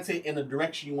 feet planted in the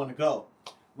direction you want to go.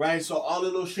 Right? So all the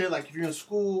little shit, like if you're in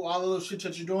school, all the little shit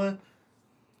that you're doing,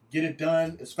 get it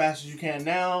done as fast as you can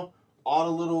now. All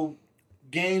the little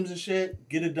games and shit,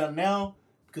 get it done now,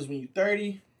 because when you're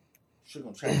 30, shit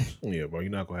gonna change. Yeah, bro,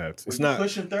 you're not gonna have to. It's not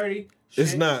pushing 30.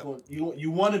 It's not. You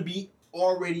want to be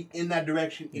already in that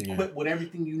direction, equipped with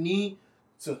everything you need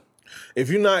to. If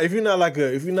you're not like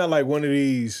one of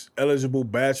these eligible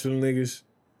bachelor niggas,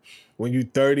 when you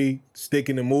 30,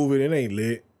 sticking to moving, it ain't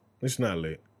lit. It's not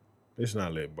lit. It's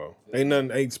not lit, bro. Ain't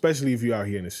nothing. Especially if you out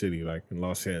here in the city, like in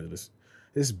Los Angeles,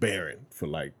 it's barren for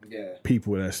like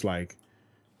people that's like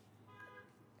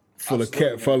full of you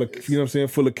know what I'm saying,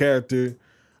 full of character.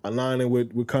 Aligning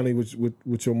with kind of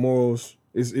with your morals,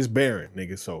 it's barren,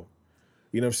 nigga. So,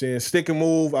 you know what I'm saying? Stick and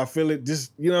move. I feel it.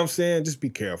 Just, you know what I'm saying? Just be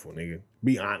careful, nigga.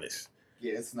 Be honest.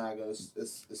 Yeah, it's not gonna.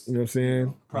 It's you know what I'm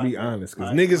saying? Be honest,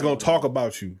 because niggas gonna talk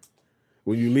about you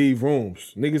when you leave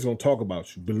rooms. Niggas gonna talk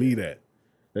about you. Believe that.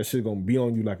 That shit gonna be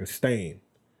on you like a stain.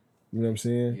 You know what I'm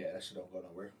saying? Yeah, that shit don't go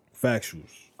nowhere.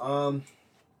 Factuals.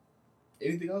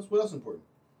 Anything else? What else important?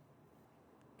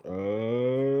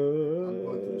 I'm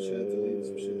going through shit, deleting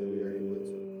some shit that we already went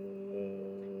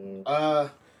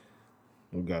to.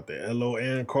 We got the L.O.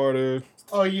 Aaron Carter.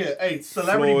 Oh yeah, hey,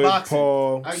 celebrity Floyd, boxing.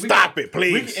 Paul. Stop it,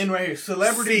 please. We can end right here.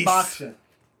 Celebrity boxing.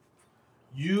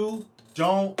 You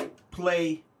don't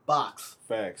play box.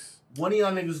 Facts. One of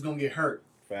y'all niggas gonna get hurt.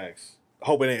 Facts. I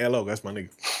hope it ain't L.O. That's my nigga.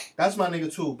 That's my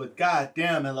nigga too. But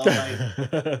goddamn, L.O.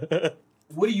 Like,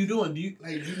 what are you doing? Do you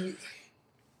like?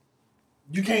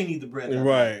 You can't eat the bread.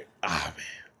 Right. Ah man,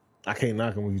 I can't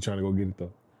knock him when you trying to go get it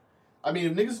though. I mean,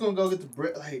 if niggas gonna go get the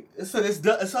bread, like it's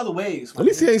other ways. At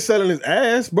least he ain't selling his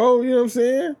ass, bro. You know what I'm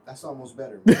saying? That's almost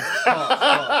better.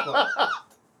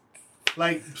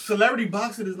 Like celebrity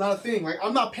boxing is not a thing. Like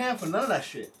I'm not paying for none of that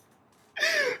shit.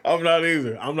 I'm not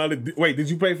either. Wait, did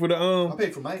you pay for the I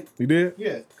paid for Mike. You did?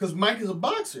 Yeah, because Mike is a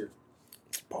boxer.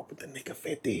 Bro, but the nigga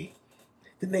 50.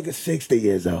 The nigga 60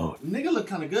 years old. The nigga look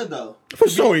kind of good though. For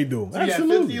sure he do. Yeah,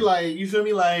 50. Like you feel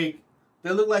me? Like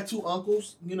they look like two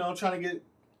uncles. You know, trying to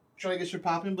get shit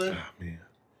popping. But man.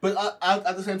 But I,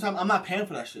 at the same time, I'm not paying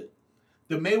for that shit.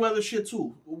 The Mayweather shit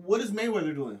too. What is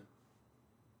Mayweather doing?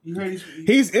 You heard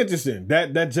he's interesting.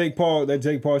 That Jake Paul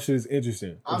shit is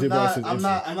interesting. I'm not.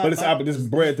 But it's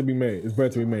bread to be made. It's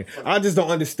bread to be made. I just don't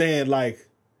understand. Like,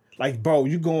 bro,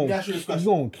 you gonna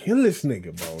kill this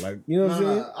nigga, bro? Like, you know what I'm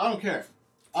saying? I don't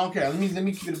care. Let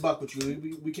me keep it a buck with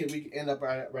you. We can end up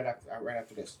right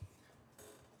after this.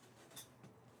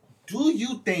 Do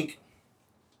you think?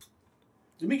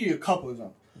 Let me give you a couple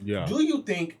examples. Yeah. Do you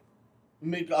think?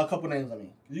 Make a couple names.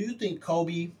 Do you think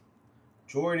Kobe,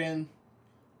 Jordan,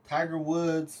 Tiger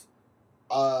Woods,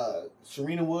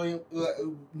 Serena Williams,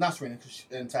 not Serena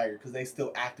and Tiger because they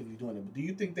still actively doing it. But do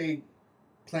you think they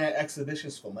plan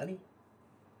exhibitions for money?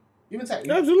 Even Tiger.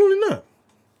 Absolutely not.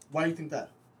 Why do you think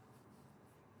that?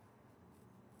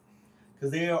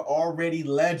 Because they are already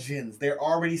legends. They're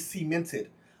already cemented.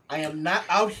 I am not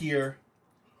out here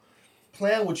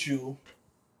playing with you.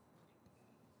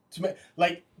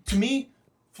 To me,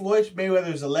 Floyd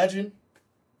Mayweather is a legend.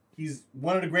 He's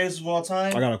one of the greatest of all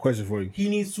time. I got a question for you. He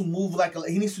needs to move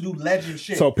he needs to do legend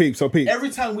shit. So peep. Every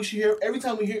time we hear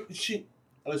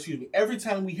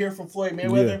from Floyd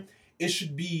Mayweather, it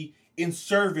should be in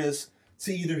service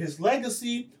to either his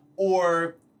legacy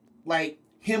or like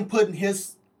him putting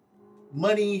his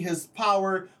money, his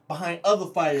power behind other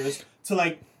fighters to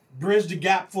like bridge the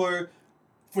gap for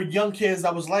young kids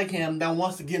that was like him that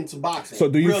wants to get into boxing. So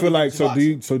do you feel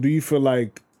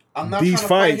like I'm not these trying to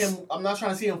fights? fight him. I'm not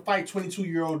trying to see him fight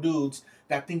 22-year-old dudes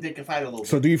that think they can fight a little bit.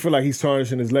 So do you feel like he's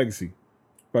tarnishing his legacy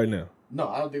right now? No,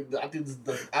 I don't think. I think this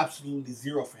does absolutely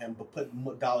zero for him, but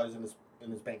putting dollars in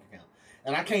his bank account.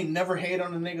 And I can't never hate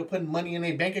on a nigga putting money in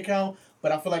their bank account,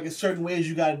 but I feel like there's certain ways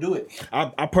you got to do it.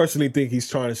 I personally think he's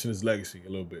tarnishing his legacy a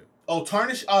little bit. Oh,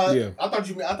 tarnish. Yeah. I thought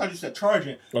you said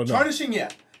charging. Oh, no. Tarnishing, yeah.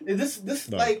 This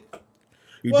no. Like.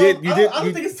 I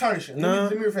don't think it's tarnishing. Nah,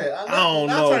 let me rephrase. I don't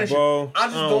know, bro. I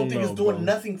just don't think it's doing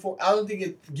nothing for. I don't think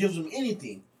it gives him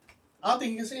anything. I don't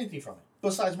think he gets anything from it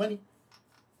besides money.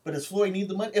 But does Floyd need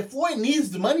the money? If Floyd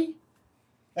needs the money,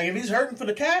 like if he's hurting for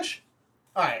the cash,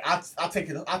 all right, I'll take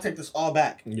it. I'll take this all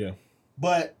back. Yeah.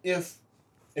 But if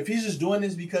he's just doing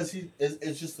this because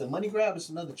it's just a money grab, it's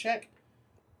another check.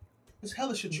 It's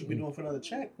hella shit you be doing for another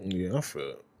check. Yeah, I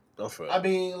feel it. I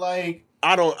mean, like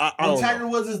I don't. When Tiger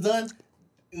Woods is done.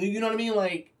 You know what I mean?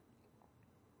 Like,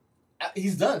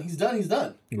 he's done.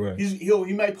 Right.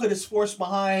 He might put his force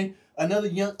behind another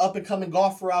young up and coming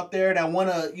golfer out there that want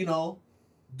to,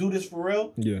 do this for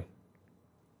real. Yeah.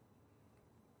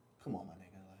 Come on, my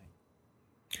nigga.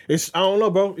 Like, it's I don't know,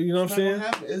 bro. You know what I'm saying?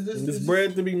 It's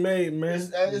bread to be made, man.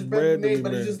 It's bread to be made,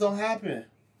 but it just don't happen.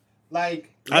 Like,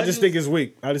 I just think it's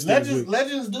weak.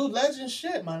 Legends do legend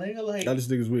shit, my nigga. Like, I just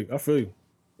think it's weak. I feel you.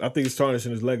 I think it's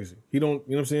tarnishing his legacy. He don't,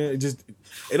 you know what I'm saying?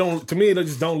 It don't, to me, it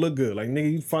just don't look good. Like,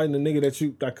 nigga, you fighting a nigga that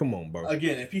you, like, come on, bro.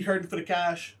 Again, if he hurting for the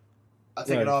cash, I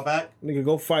take it all back. Nigga,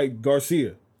 go fight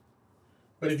Garcia.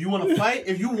 But if you want to fight,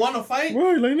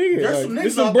 right, like, nigga. There's some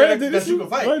niggas out there that you can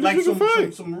fight. Right, like,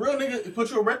 some real niggas, put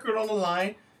your record on the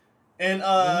line and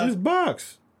just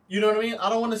box. You know what I mean? I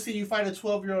don't want to see you fight a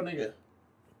 12-year-old nigga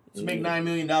to make $9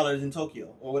 million in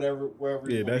Tokyo or whatever, wherever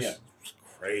you want to be.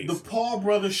 Crazy. The Paul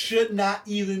brothers should not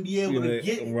even be able to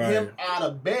get him out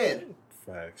of bed.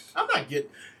 Facts. I'm not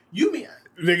getting. You mean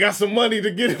they got some money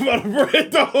to get him out of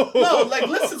bread though? No, like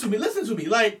listen to me.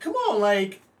 Like, come on,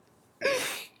 like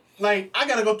I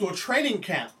gotta go through a training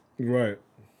camp. Right.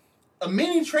 A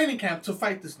mini training camp to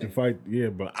fight this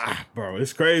nigga. But bro,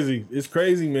 it's crazy. It's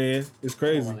crazy, man. It's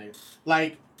crazy.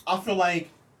 Like, I feel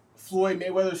like Floyd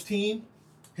Mayweather's team,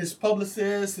 his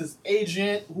publicist, his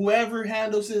agent, whoever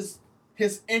handles his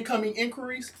incoming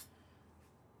inquiries,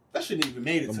 That shouldn't even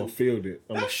made it. I'm gonna field it.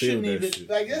 I'm gonna field that shit.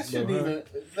 Like that shouldn't even.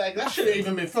 Like that shouldn't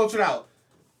even been filtered out.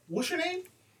 What's your name?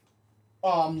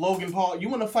 Logan Paul. You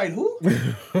want to fight who?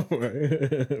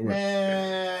 Right.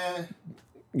 Man.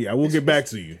 Yeah, we'll get back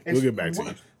to you. We'll get back to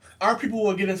you. Our people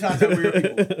will get in contact with your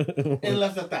people. And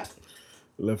left at that.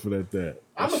 Left it at that.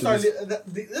 I'm gonna start.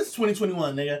 This is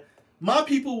 2021, nigga. My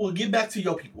people will get back to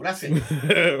your people. That's it.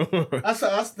 That's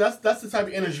the type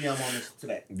of energy I'm on this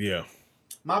today. Yeah.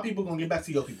 My people gonna get back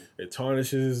to your people. It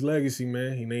tarnishes his legacy,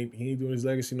 man. He ain't doing his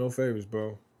legacy no favors,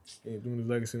 bro. He ain't doing his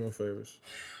legacy no favors.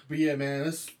 But yeah,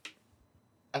 man,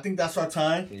 I think that's our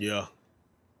time. Yeah.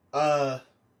 I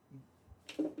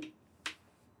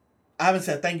haven't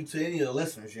said thank you to any of the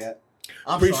listeners yet.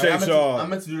 Appreciate y'all. I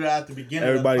meant to do that at the beginning.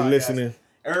 Everybody of the podcast. listening.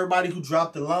 Everybody who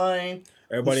dropped the line.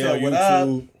 Everybody on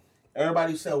YouTube.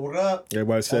 Everybody who said what up.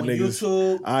 Everybody said on niggas.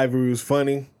 YouTube. Ivory was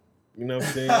funny. You know what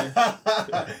I'm saying?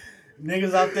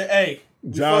 Niggas out there. Hey.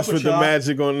 Josh with the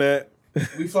magic on that.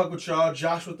 We fuck with y'all.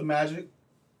 Josh with the magic.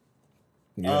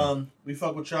 Yeah. We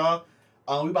fuck with y'all.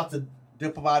 We about to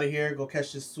dip up out of here. Go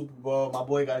catch this Super Bowl. My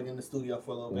boy gotta get in the studio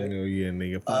for a little bit. Oh yeah,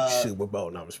 nigga. Fuck Super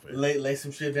Bowl. No, lay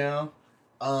some shit down.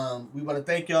 We want to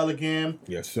thank y'all again.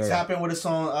 Yes, sir. Tap in with us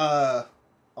on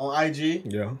IG.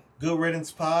 Yeah. Good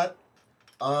Riddance Pod.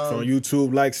 So on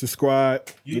YouTube, like, subscribe.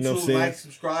 You know what I'm saying? Like,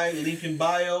 subscribe, link in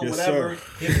bio, yes, whatever.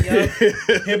 Sir. Hit me up.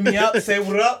 Hit me up. Say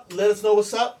what up. Let us know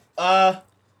what's up.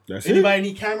 That's anybody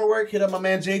need camera work? Hit up my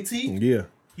man JT. Yeah.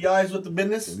 He always with the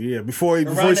business. Yeah. Before he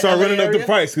start running up the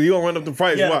price, because he gonna run up the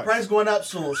price. Yeah, the price going up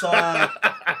soon. So LA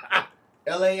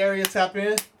area, tap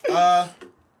in.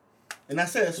 And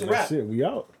that's it. It's a wrap. That's it. We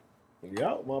out. We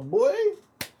out, my boy.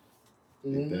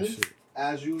 Mm-hmm.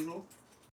 As usual.